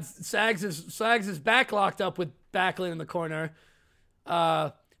 we got Sags' back locked up with Backlund in the corner.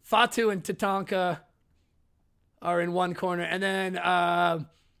 Fatu and Tatanka are in one corner, and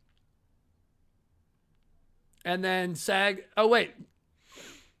then Sag. Oh wait,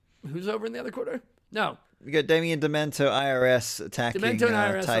 who's over in the other corner? No, we got Damien Demento, IRS attacking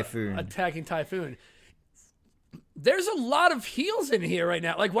Typhoon. Attacking Typhoon. There's a lot of heels in here right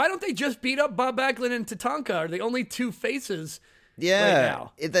now. Like, why don't they just beat up Bob Backlund and Tatanka? Are the only two faces? Yeah, right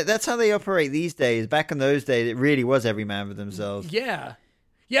now. That's how they operate these days. Back in those days, it really was every man for themselves. Yeah.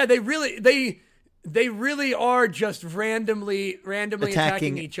 They really are just randomly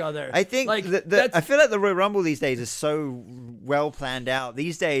attacking each other. I think I feel like the Royal Rumble these days is so well planned out.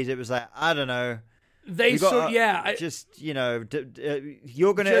 These days, it was like, I don't know. You're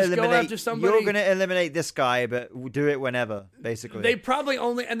gonna eliminate this guy, but we'll do it whenever. Basically, they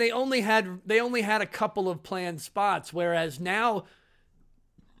only had a couple of planned spots, whereas now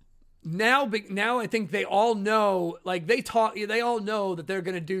I think they all know, like they all know that they're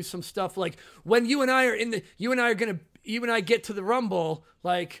gonna do some stuff. Like when you and I get to the Rumble,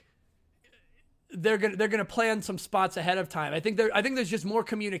 like they're gonna plan some spots ahead of time. I think there's just more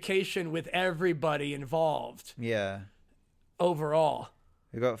communication with everybody involved. Yeah. Overall,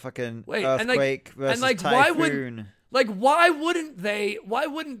 we got fucking Earthquake versus Typhoon. Why wouldn't the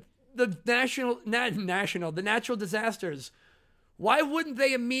the natural disasters? Why wouldn't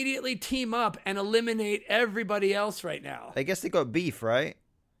they immediately team up and eliminate everybody else right now? I guess they got beef, right?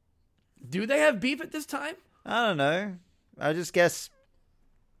 Do they have beef at this time? I don't know. I just guess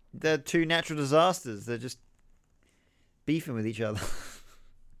they're two natural disasters. They're just beefing with each other.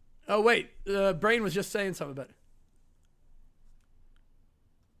 Oh, wait. Brain was just saying something about it.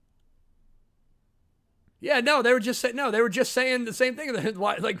 Yeah, no, they were just saying the same thing.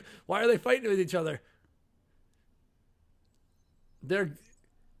 Why are they fighting with each other? There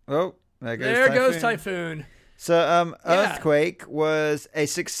goes Typhoon. So, Earthquake was a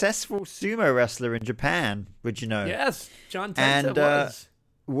successful sumo wrestler in Japan. Would you know? Yes, John Tenta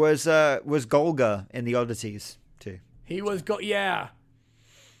was Golga in the Oddities too. He was yeah.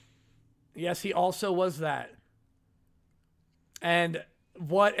 Yes, he also was that. And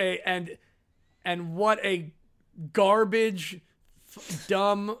what a garbage,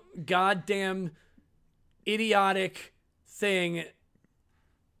 dumb, goddamn, idiotic thing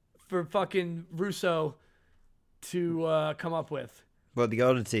for fucking Russo to come up with. Well, the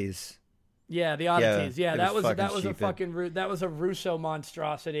Oddities. Yeah, the Oddities. Yeah, that was stupid. a Russo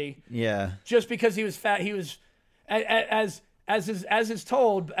monstrosity. Yeah. Just because he was fat, he was as is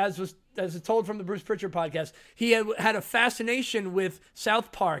told from the Bruce Pritchard podcast, he had a fascination with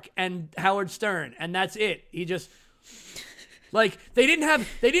South Park and Howard Stern, and that's it. He just they didn't have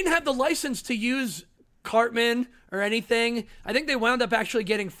the license to use Cartman or anything. I think they wound up actually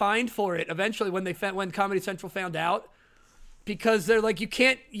getting fined for it eventually when Comedy Central found out, because they're like, you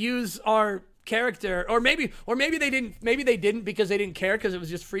can't use our character, or maybe they didn't because they didn't care because it was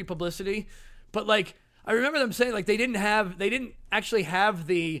just free publicity. But like, I remember them saying like they didn't actually have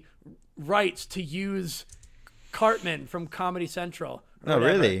the rights to use Cartman from Comedy Central. Oh,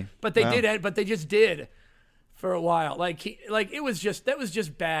 really? But they did. But they just did for a while. That was just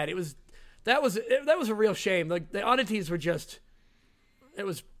bad. That was a real shame. Like the Oddities were just, it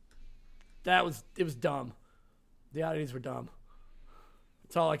was dumb. The Oddities were dumb.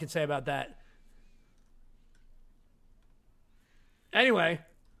 That's all I can say about that. Anyway,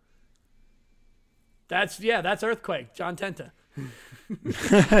 that's Earthquake, John Tenta.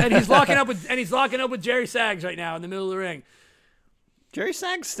 and he's locking up with Jerry Sags right now in the middle of the ring. Jerry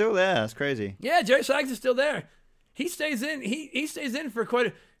Sags still there. That's crazy. Yeah, Jerry Sags is still there. He stays in. He stays in for a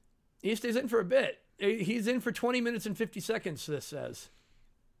bit. He's in for 20 minutes and 50 seconds, this says.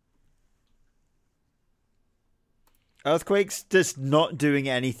 Earthquake's just not doing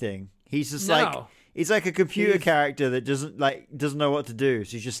anything. He's just he's like a computer character that doesn't know what to do,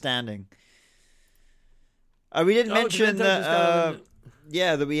 so he's just standing. We didn't mention that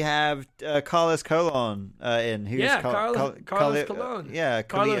that we have Carlos Colon in. Who's Carlos Colon.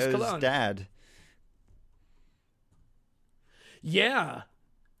 Carlito's dad. Yeah.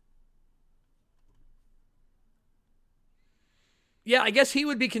 Yeah, I guess he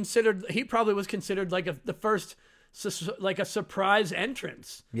would be considered. He probably was considered like the first, like a surprise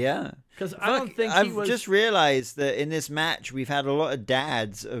entrance. Yeah, because I don't think I've just realized that in this match we've had a lot of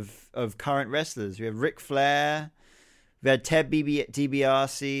dads of current wrestlers. We have Ric Flair, we had Ted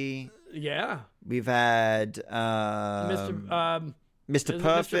DiBiase. Yeah, we've had Mr.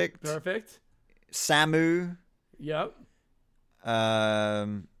 Perfect. Mr. Perfect. Samu. Yep.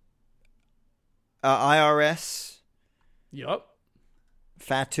 IRS. Yup.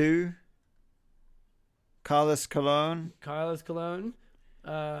 Fatu. Carlos Colon.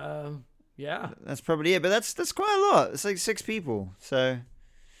 Yeah. That's probably it, but that's quite a lot. It's like 6 people. So,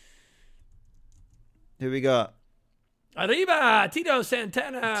 who we got? Arriba, Tito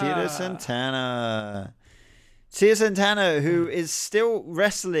Santana. Tito Santana, who is still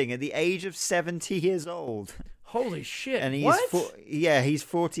wrestling at the age of 70 years old. Holy shit. And he's what? He's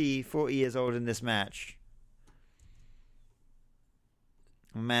 40 years old in this match.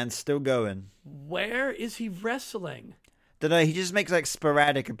 Man's still going. Where is he wrestling? Don't know. He just makes like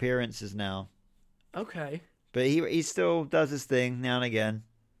sporadic appearances now. Okay. But he still does his thing now and again.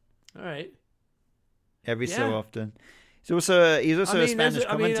 All right. Every so often. He's also a Spanish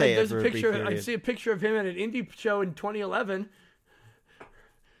commentator. There's a picture. I see a picture of him at an indie show in 2011.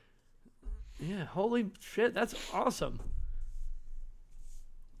 Yeah, holy shit, that's awesome.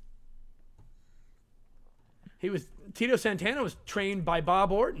 Tito Santana was trained by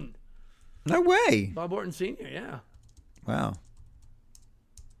Bob Orton. No way. Bob Orton Sr., yeah. Wow.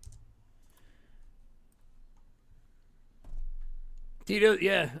 Tito,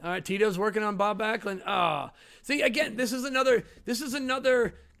 yeah. All right, Tito's working on Bob Backlund. See, again, this is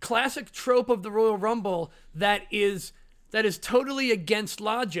another classic trope of the Royal Rumble that is totally against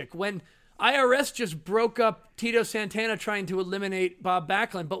logic. When IRS just broke up Tito Santana trying to eliminate Bob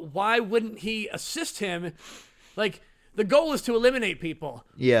Backlund, but why wouldn't he assist him? Like, the goal is to eliminate people.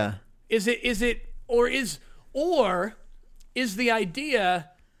 Yeah. Is the idea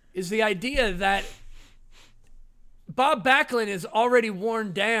that Bob Backlund is already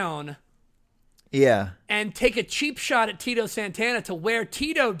worn down? Yeah. And take a cheap shot at Tito Santana to wear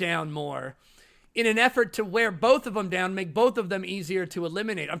Tito down more in an effort to wear both of them down, make both of them easier to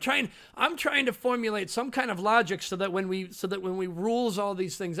eliminate. I'm trying to formulate some kind of logic so that when we rules all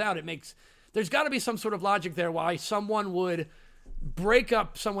these things out, there's got to be some sort of logic there why someone would break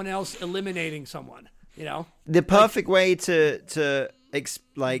up someone else eliminating someone, you know? The perfect way to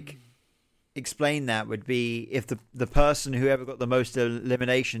explain that would be if the person whoever got the most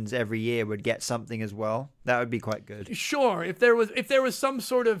eliminations every year would get something as well. That would be quite good. Sure, if there was some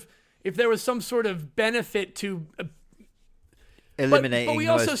sort of benefit to eliminating, but we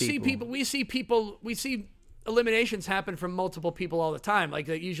also see people. We see eliminations happen from multiple people all the time. Like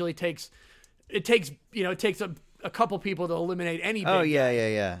it usually takes a couple people to eliminate any. Oh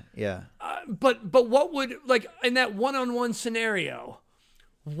yeah. But what would, like, in that one-on-one scenario?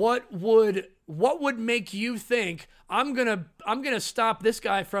 What would make you think I'm gonna stop this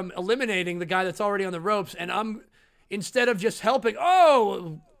guy from eliminating the guy that's already on the ropes, and instead of just helping?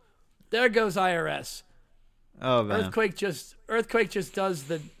 Oh, there goes IRS. Oh man! Earthquake just does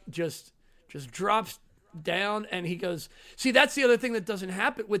just drops down, and he goes. See, that's the other thing that doesn't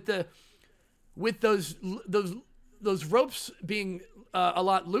happen with those ropes being a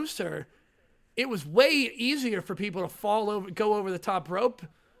lot looser. It was way easier for people to go over the top rope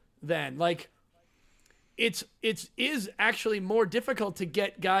then. Like, it is actually more difficult to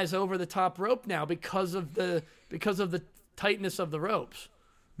get guys over the top rope now because of the tightness of the ropes.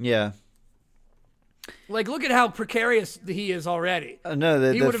 Yeah. Like, look at how precarious he is already.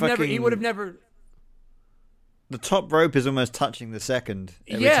 No, he would have never. The top rope is almost touching the second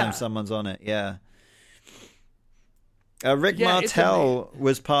every time someone's on it. Yeah. Rick Martel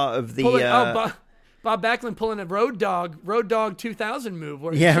was part of the. Bob Backlund pulling a Road Dogg 2000 move.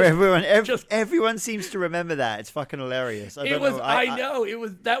 Where everyone seems to remember that. It's fucking hilarious. I know.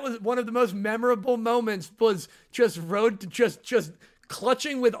 That was one of the most memorable moments. Was just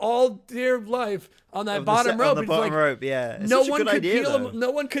clutching with all dear life on that bottom rope. On the bottom rope, yeah. No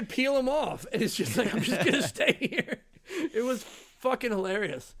one could peel him off. And it's just like, I'm just gonna stay here. It was fucking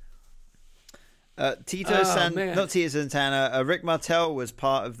hilarious. Not Tito Santana. Rick Martel was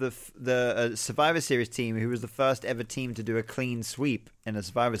part of the Survivor Series team, who was the first ever team to do a clean sweep in a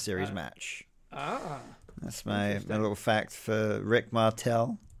Survivor Series match. That's my little fact for Rick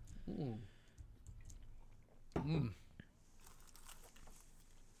Martel.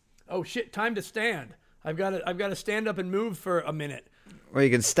 Oh shit! Time to stand. I've got to stand up and move for a minute. Well, you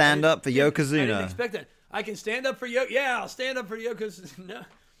can stand up for Yokozuna. I didn't expect that. I can stand up for Yeah, I'll stand up for Yokozuna.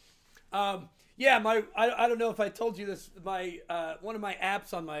 Yeah, I don't know if I told you this. My one of my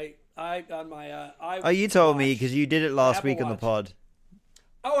apps on my Oh, you told me because you did it last Apple week on the pod.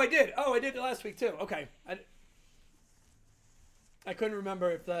 Oh, I did. I did it last week too. Okay, I couldn't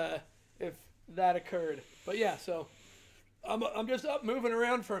remember if that occurred, but yeah. So I'm just up moving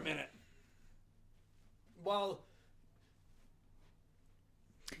around for a minute while.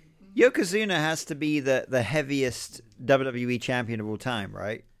 Yokozuna has to be the heaviest WWE champion of all time,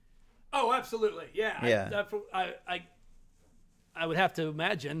 right? Oh, absolutely. Yeah. Yeah. I would have to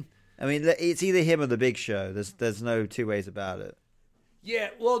imagine. I mean, it's either him or the Big Show. There's no two ways about it. Yeah,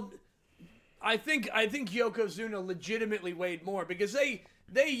 well, I think Yokozuna legitimately weighed more because they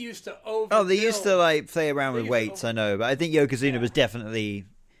used to they used to like play around with weights, I know, but I think Yokozuna was definitely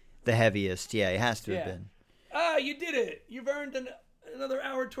the heaviest. Yeah, it has to have been. Ah, you did it. You've earned another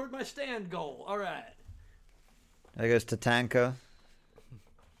hour toward my stand goal. All right. There goes Tatanka.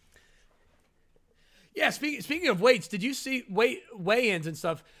 Yeah, speaking of weights, did you see weigh-ins and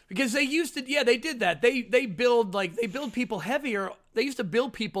stuff? Because they used to, they did that. They build people heavier. They used to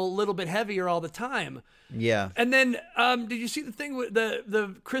build people a little bit heavier all the time. Yeah. And then, did you see the thing with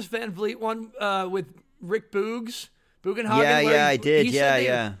the Chris Van Vliet one with Rick Bugenhagen? Yeah, I did.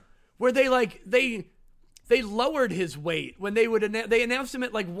 Yeah. Where they lowered his weight when they announced him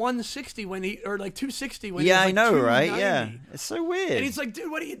at like 160 or like 260 when he was like I know, 290. right? Yeah, it's so weird. And he's like,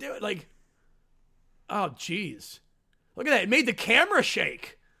 dude, what are you doing? Like, oh, jeez. Look at that. It made the camera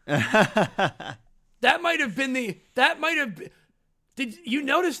shake. That might have been did you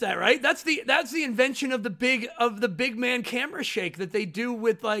notice that, right? That's the invention of the big man camera shake that they do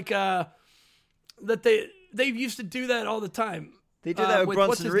with like that they used to do that all the time. They do that with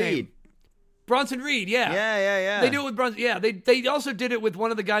Bronson Reed. Bronson Reed, yeah. Yeah. They do it with Bronson. Yeah, they also did it with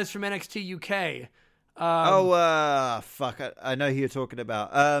one of the guys from NXT UK. Fuck. I know who you're talking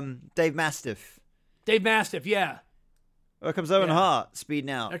about. Dave Mastiff. Dave Mastiff, yeah. There comes Owen Hart speeding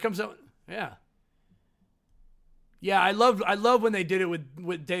out. There comes Owen. Yeah. Yeah, I love when they did it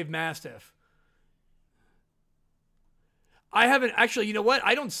with Dave Mastiff. I haven't actually. You know what?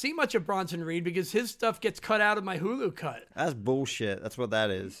 I don't see much of Bronson Reed because his stuff gets cut out of my Hulu cut. That's bullshit. That's what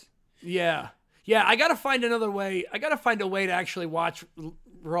that is. Yeah. I gotta find another way. I gotta find a way to actually watch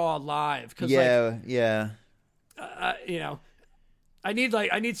Raw live. Cause I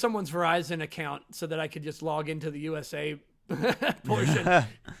need someone's Verizon account so that I could just log into the USA portion.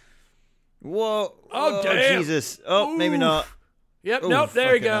 Whoa! Oh damn! Jesus! Oh, maybe not. Yep. Ooh, nope.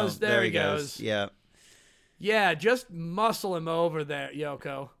 There he goes. No. There he goes. Yeah. Yeah. Just muscle him over there,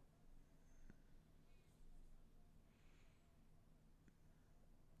 Yoko.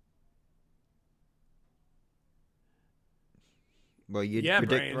 Well, you predict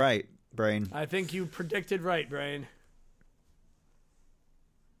Brain. Right, Brain. I think you predicted right, Brain.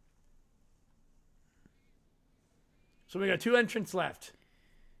 So we got 2 entrants left.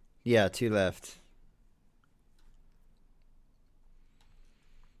 Yeah, 2 left.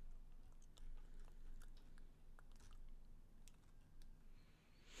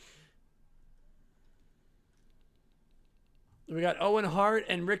 We got Owen Hart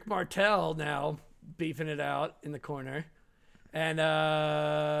and Rick Martel now beefing it out in the corner. And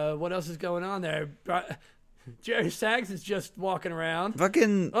what else is going on there? Jerry Sags is just walking around.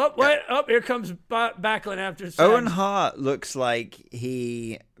 Fucking. Oh, wait. Oh, here comes Backlund after Sags. Owen Hart looks like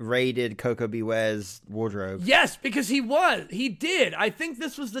he raided Coco Beware's wardrobe. Yes, because he did. I think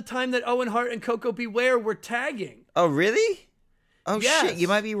this was the time that Owen Hart and Coco Beware were tagging. Oh, really? Oh, yes. Shit. You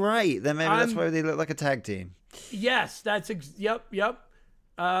might be right. Then maybe that's why they look like a tag team. Yes, yep.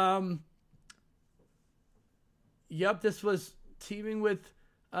 Yep, this was teaming with,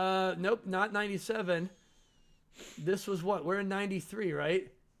 nope, not 97. This was what? We're in 93,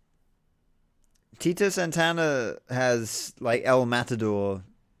 right? Tito Santana has, like, El Matador.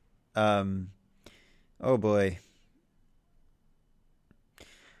 Oh, boy.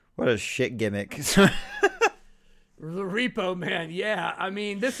 What a shit gimmick. The Repo Man, yeah. I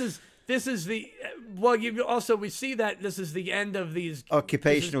mean, this is the... Well, we see that this is the end of these...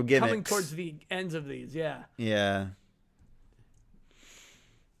 Occupational gimmicks. Coming towards the ends of these, yeah. Yeah.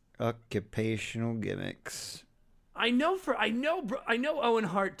 Occupational gimmicks. I know Owen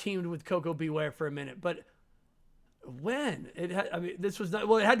Hart teamed with Coco Beware for a minute, but when? This was not...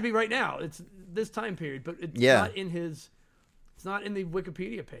 Well, it had to be right now. It's this time period, but it's not in his... It's not in the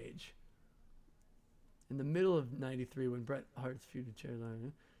Wikipedia page. In the middle of 93 when Bret Hart's feuded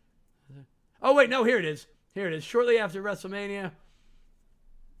Chairline. Oh, wait, no, here it is. Shortly after WrestleMania,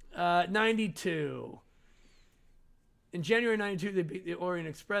 92. In January 92, they beat the Orient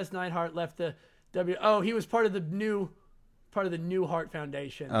Express. Neidhart left the he was part of the new Hart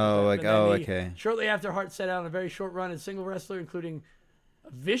Foundation. Okay. Shortly after, Hart set out on a very short run as single wrestler, including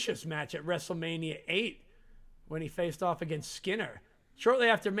a vicious match at WrestleMania 8 when he faced off against Skinner. Shortly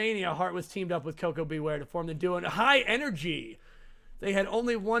after Mania, Hart was teamed up with Coco Beware to form the duo High Energy. They had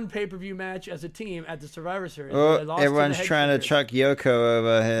only one pay-per-view match as a team at the Survivor Series. Oh, everyone's trying to chuck Yoko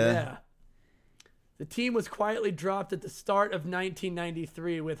over here. Yeah. The team was quietly dropped at the start of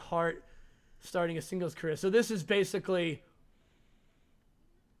 1993 with Hart starting a singles career. So this is basically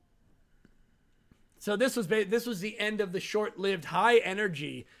So this was the end of the short-lived high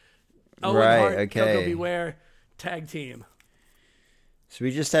energy Owen Right, Hart, okay. Koko Beware tag team. So we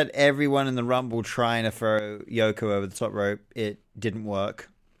just had everyone in the Rumble trying to throw Yoko over the top rope. It didn't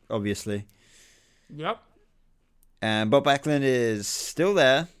work, obviously. Yep. And Bob Backlund is still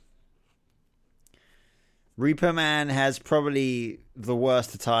there. Repo Man has probably the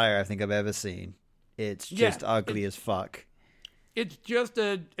worst attire I think I've ever seen. It's just ugly as fuck. It's just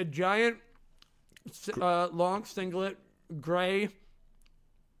a giant long singlet, gray.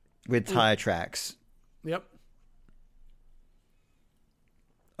 With tire tracks. Yep.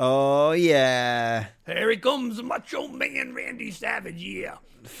 Oh, yeah. Here he comes, Macho Man Randy Savage, yeah.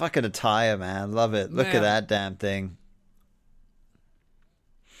 Fucking attire, man. Love it. Look at that damn thing.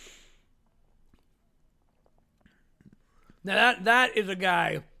 Now that is a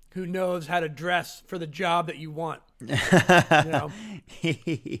guy who knows how to dress for the job that you want. You know?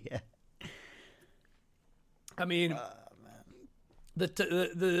 Yeah. I mean, the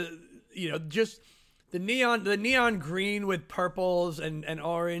just the neon green with purples and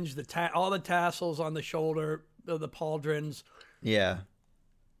orange, all the tassels on the shoulder, the pauldrons. Yeah.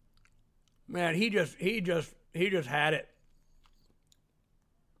 Man, he just had it.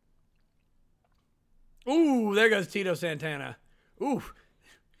 Ooh, there goes Tito Santana. Ooh.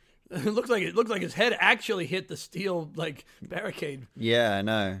 It looks like his head actually hit the steel barricade. Yeah, I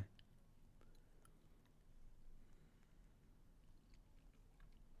know.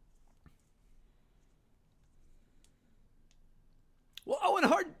 Well,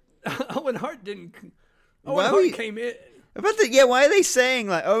 Owen Hart didn't. Why Hart came in. Why are they saying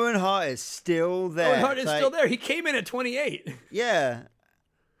Owen Hart is still there? Owen Hart is still there. He came in at 28. Yeah.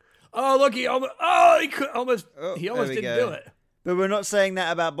 Oh, look, he almost didn't do it. But we're not saying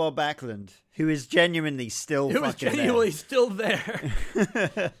that about Bob Backlund, who is genuinely still still there.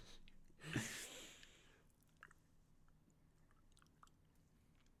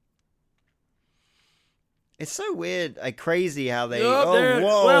 It's so weird, crazy how they. My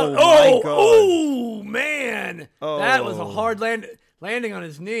God! Oh man, Oh. that was a hard landing on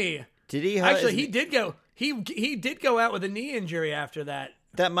his knee. Did he hurt Actually, his he did go. He did go out with a knee injury after that.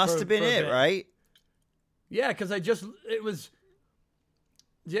 That must have been it, right? Yeah, because it was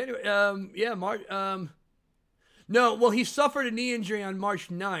January. March. No, well, he suffered a knee injury on March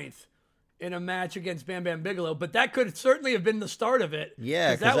 9th in a match against Bam Bam Bigelow, but that could certainly have been the start of it.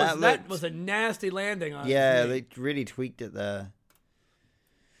 Yeah, because that was a nasty landing on. Yeah, they really tweaked it there.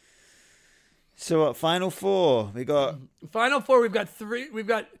 So what? Final four. We've got three. We've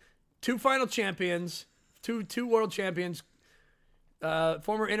got two final champions, two world champions,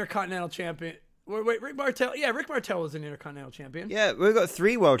 former Intercontinental champion. Wait, Rick Martel. Yeah, Rick Martel was an Intercontinental champion. Yeah, we've got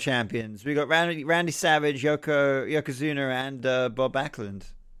three world champions. We got Randy Savage, Yokozuna, and Bob Backlund.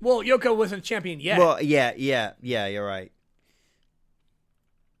 Well, Yoko wasn't a champion yet. Well, yeah, you're right.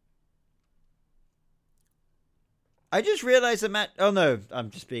 I just realized that oh no, I'm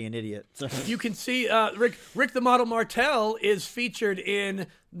just being an idiot. You can see Rick the Model Martel is featured in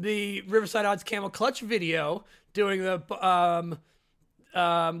the Riverside Odds Camel Clutch video doing the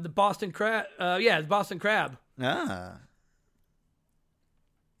Boston Crab. The Boston Crab. Ah.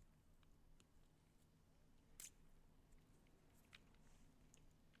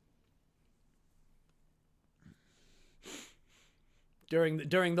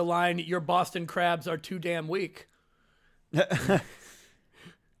 During the line, your Boston Crabs are too damn weak.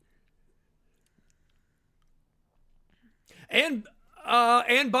 And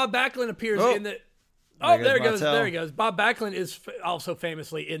Bob Backlund appears in the. Oh, there he goes. Bob Backlund is also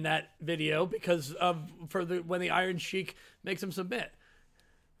famously in that video because when the Iron Sheik makes him submit.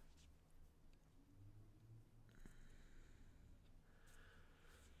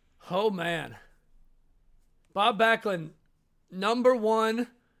 Oh man, Bob Backlund, number one,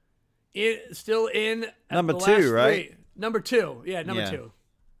 still in number two, right? Three. Number two, number two.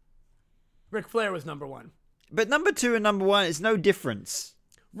 Ric Flair was number one. But number two and number one is no difference.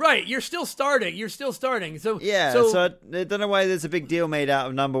 Right, you're still starting. So yeah, so I don't know why there's a big deal made out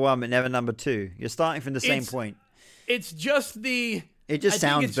of number one but never number two. You're starting from the same point. It's just the. It just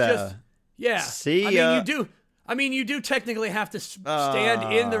sounds better. See, you do technically have to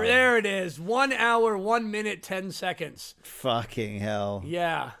stand in the. There it is. 1 hour, 1 minute, 10 seconds. Fucking hell.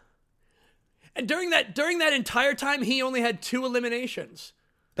 Yeah. And during that entire time, he only had 2 eliminations.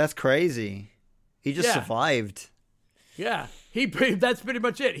 That's crazy. He just survived. Yeah, that's pretty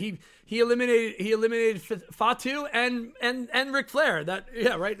much it. He eliminated Fatu and Ric Flair.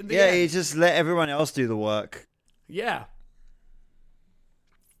 Right. In the end. He just let everyone else do the work. Yeah.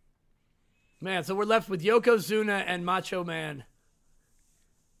 Man, so we're left with Yokozuna and Macho Man.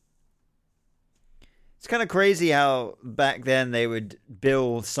 It's kind of crazy how back then they would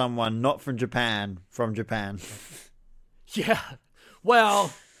bill someone not from Japan. Yeah.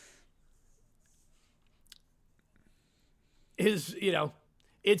 Well, it's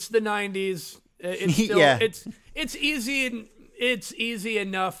the 90s. It's still, yeah. It's easy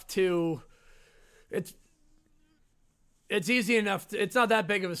enough to it's easy enough to, it's not that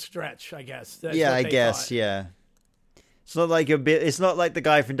big of a stretch, I guess. That's I guess, thought. yeah. It's not like it's not like the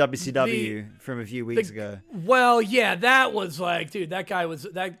guy from WCW from a few weeks ago. Well, yeah, that was like, dude, that guy was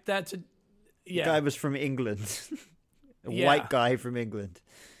The guy was from England. White guy from England.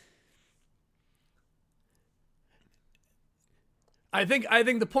 I think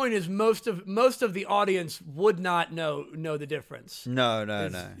the point is most of the audience would not know the difference.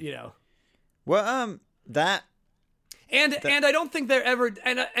 No. Well, that and I don't think they're ever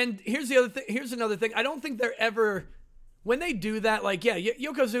and here's the other thing. Here's another thing. I don't think they're ever, when they do that, like, yeah,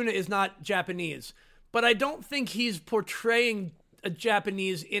 Yokozuna is not Japanese, but I don't think he's portraying a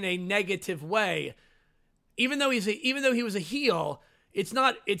Japanese in a negative way. Even though he was a heel, it's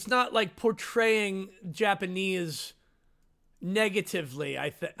not like portraying Japanese negatively.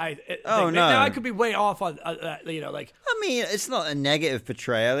 No. Now I could be way off on like. I mean, it's not a negative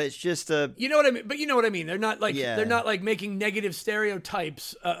portrayal. It's just a. You know what I mean? But you know what I mean. They're not like making negative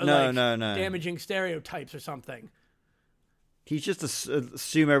stereotypes. No. Damaging stereotypes or something. He's just a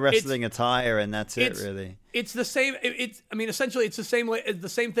sumo wrestling attire, and that's it. Really, it's the same. Essentially, it's the same way. The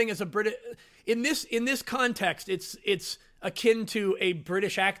same thing as a British. In this context, it's akin to a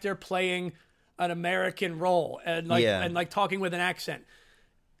British actor playing an American role and like talking with an accent.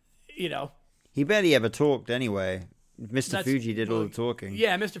 He barely ever talked anyway. Mr. Fuji did all the talking.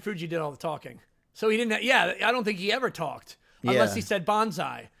 Yeah, Mr. Fuji did all the talking. So he didn't. Yeah, I don't think he ever talked unless he said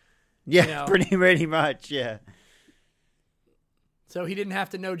bonsai. Yeah, pretty much. Yeah. So he didn't have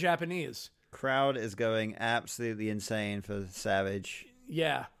to know Japanese. Crowd is going absolutely insane for Savage.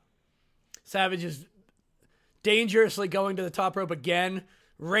 Yeah. Savage is dangerously going to the top rope again,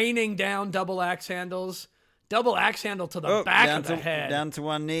 raining down double axe handles. Double axe handle to the back of the head. Down to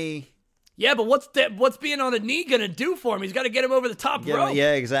one knee. Yeah, but what's being on a knee going to do for him? He's got to get him over the top rope.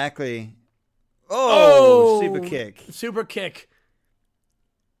 Yeah, exactly. Oh, super kick. Super kick.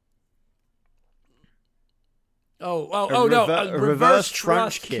 No, reverse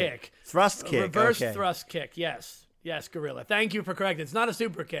thrust kick. Thrust kick. Reverse thrust kick. Yes, Gorilla. Thank you for correcting. It's not a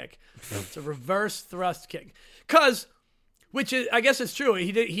super kick. It's a reverse thrust kick. Which is, I guess it's true.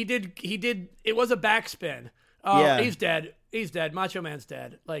 He did. It was a backspin. Oh, yeah. He's dead. Macho Man's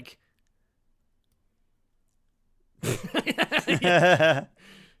dead. Like.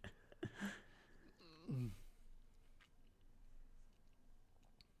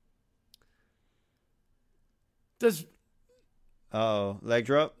 Leg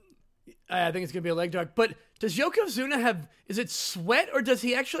drop? I think it's going to be a leg drop. But does Yokozuna have, is it sweat or does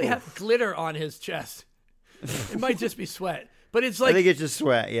he actually have glitter on his chest? It might just be sweat. But it's like. I think it's just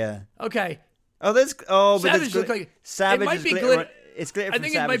sweat, yeah. Okay. Savage looks like. Savage it might is be glitter. It's glitter from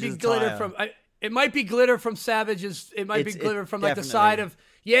Savage's it might be glitter attire. from. It might be glitter from Savage's. It might be glitter from like the side of.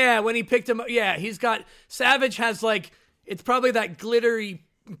 Yeah, when he picked him up. Yeah, he's got. Savage has like. It's probably that glittery.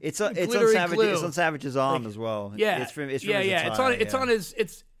 It's on Savage's arm as well. Yeah, it's from his attire, it's on his.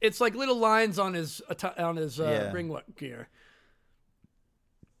 It's like little lines on his ring gear.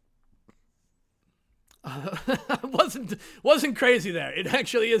 Wasn't crazy there. It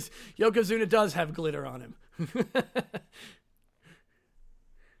actually is. Yokozuna does have glitter on him.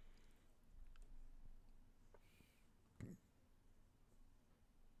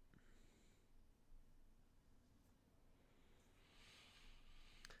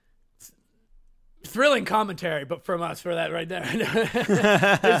 Thrilling commentary, but from us for that right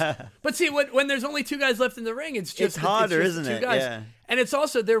there. But see, when there's only two guys left in the ring, it's harder, isn't it? Guys. Yeah. And it's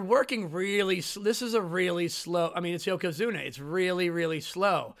also, they're working really. This is a really slow. I mean, it's Yokozuna. It's really, really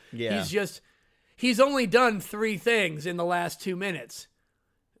slow. Yeah. He's only done 3 things in the last 2 minutes.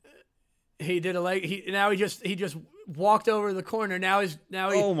 He did he just walked over the corner. Now he.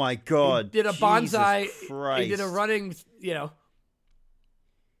 Oh my God! He did a bonsai. Christ. He did a running.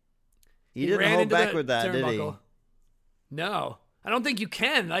 He didn't hold back with that, did he? No. I don't think you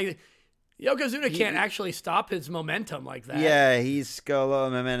can. Like, Yokozuna can't actually stop his momentum like that. Yeah, he's got a lot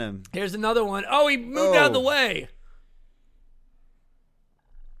of momentum. Here's another one. Oh, he moved out of the way.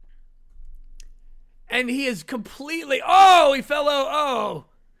 And he is completely... Oh, he fell out. Oh.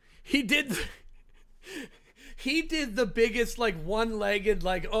 He did the biggest, like, one-legged,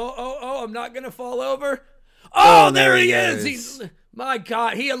 like, I'm not going to fall over. Oh, there he is. My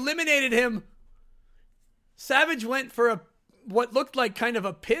God, he eliminated him. Savage went for what looked like kind of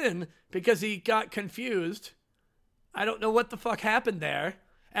a pin, because he got confused. I don't know what the fuck happened there.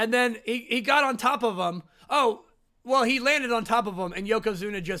 And then he got on top of him. Oh, well, he landed on top of him, and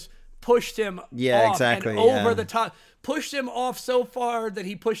Yokozuna just pushed him off exactly, and over the top. Pushed him off so far that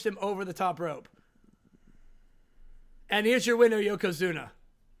he pushed him over the top rope. And here's your winner, Yokozuna.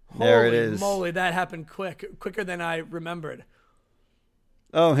 There it Holy is. moly, that happened quicker than I remembered.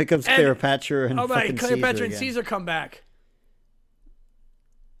 Oh, here comes Cleopatra and fucking Caesar Cleopatra and again. Caesar come back.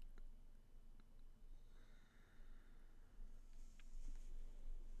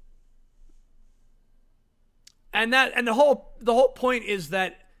 And the whole point is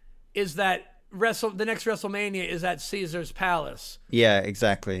that the next WrestleMania is at Caesar's Palace. Yeah,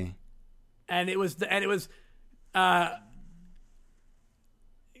 exactly. And it was well,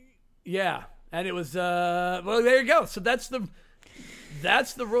 there you go. So that's the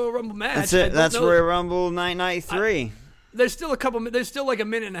Royal Rumble match. That's it. That's Royal Rumble 1993. There's still like a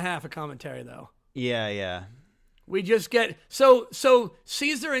minute and a half of commentary though. Yeah. We just get so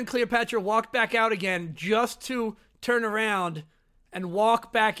Caesar and Cleopatra walk back out again just to turn around and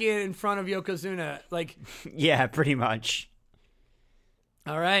walk back in front of Yokozuna. Like, yeah, pretty much.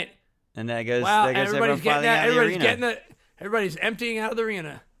 All right. And there goes everybody's everyone getting filing out of the arena. Everybody's emptying out of the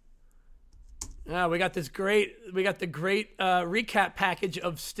arena. We got the great recap package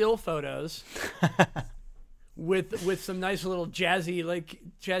of still photos with some nice little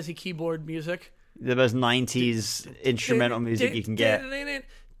jazzy keyboard music. The most 90s instrumental music you can get. Maybe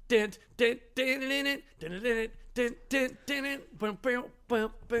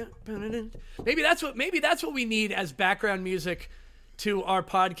that's what we need as background music to our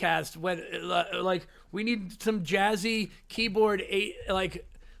podcast. When we need some jazzy keyboard, late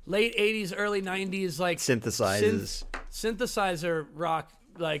 80s, early 90s, like synthesizers, synthesizer rock,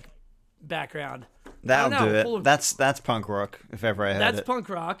 like background. That'll do it. That's punk rock, if ever I heard it. That's punk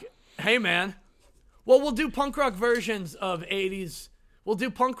rock. Hey man. Well, we'll do punk rock versions of 80s. We'll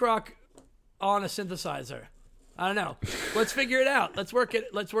do punk rock on a synthesizer. I don't know. Let's figure it out. Let's work it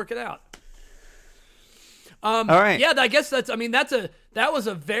out. All right. Yeah, I guess that was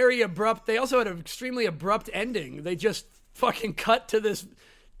a very abrupt. They also had an extremely abrupt ending. They just fucking cut to this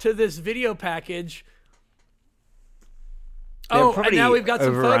video package. And now we've got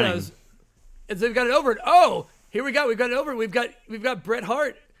some photos. And they've got it over. Oh, here we go. We've got it over. We've got Bret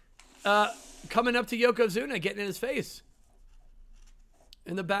Hart coming up to Yokozuna, getting in his face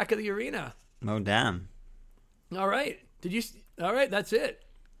in the back of the arena. Oh, damn. All right. All right. That's it.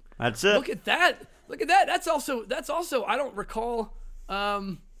 That's it. Look at that. That's also, I don't recall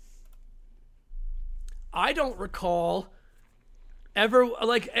ever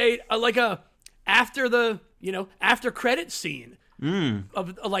like a after credit scene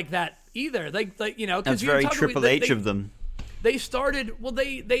of like that either. That's very Triple H of them. They started. Well,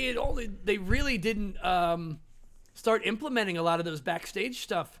 they really didn't start implementing a lot of those backstage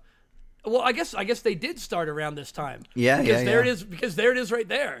stuff. Well, I guess they did start around this time. Yeah, because there it is right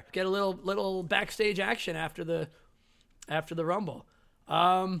there. Get a little backstage action after the Rumble.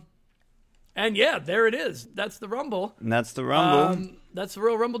 And yeah, there it is. That's the Rumble. That's the Rumble. That's the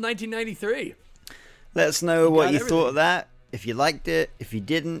Royal Rumble 1993. Let us know what you thought of that. If you liked it, if you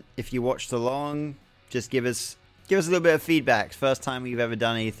didn't, if you watched along, just give us a little bit of feedback. First time we've ever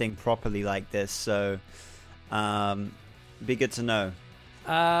done anything properly like this, so be good to know.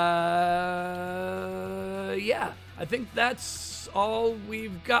 Yeah, I think that's all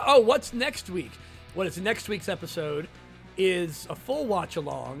we've got. Oh, what's next week? What is next week's episode is a full watch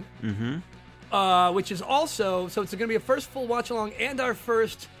along, which is also, so it's going to be a first full watch along and our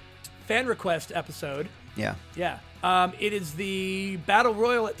first fan request episode. Yeah. It is the Battle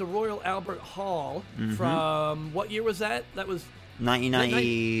Royal at the Royal Albert Hall from what year was that? That was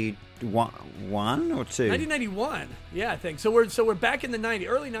 1991 or 2? 1991. Yeah, I think. So we're back in the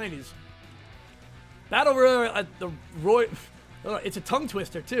early 90s. Battle Royal at the Royal. It's a tongue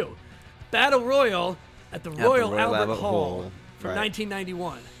twister too. Battle Royal at the Royal Albert Hall from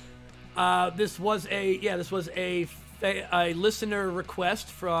 1991. This was a listener request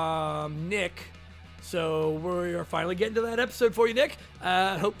from Nick. So we are finally getting to that episode for you, Nick.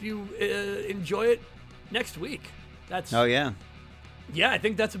 Hope you enjoy it next week. Oh yeah. Yeah, I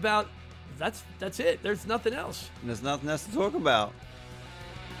think that's it. There's nothing else. There's nothing else to talk about.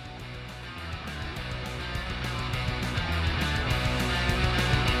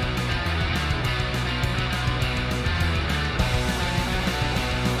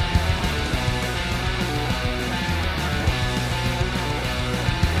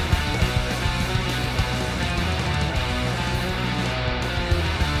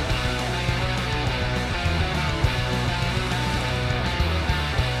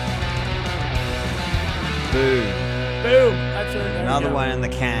 Boom. Boom. That's right. Another one in the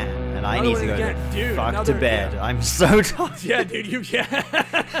can. And I need to go Dude, fuck to bed. I'm so tired. Yeah, dude.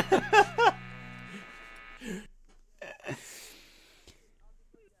 Yeah.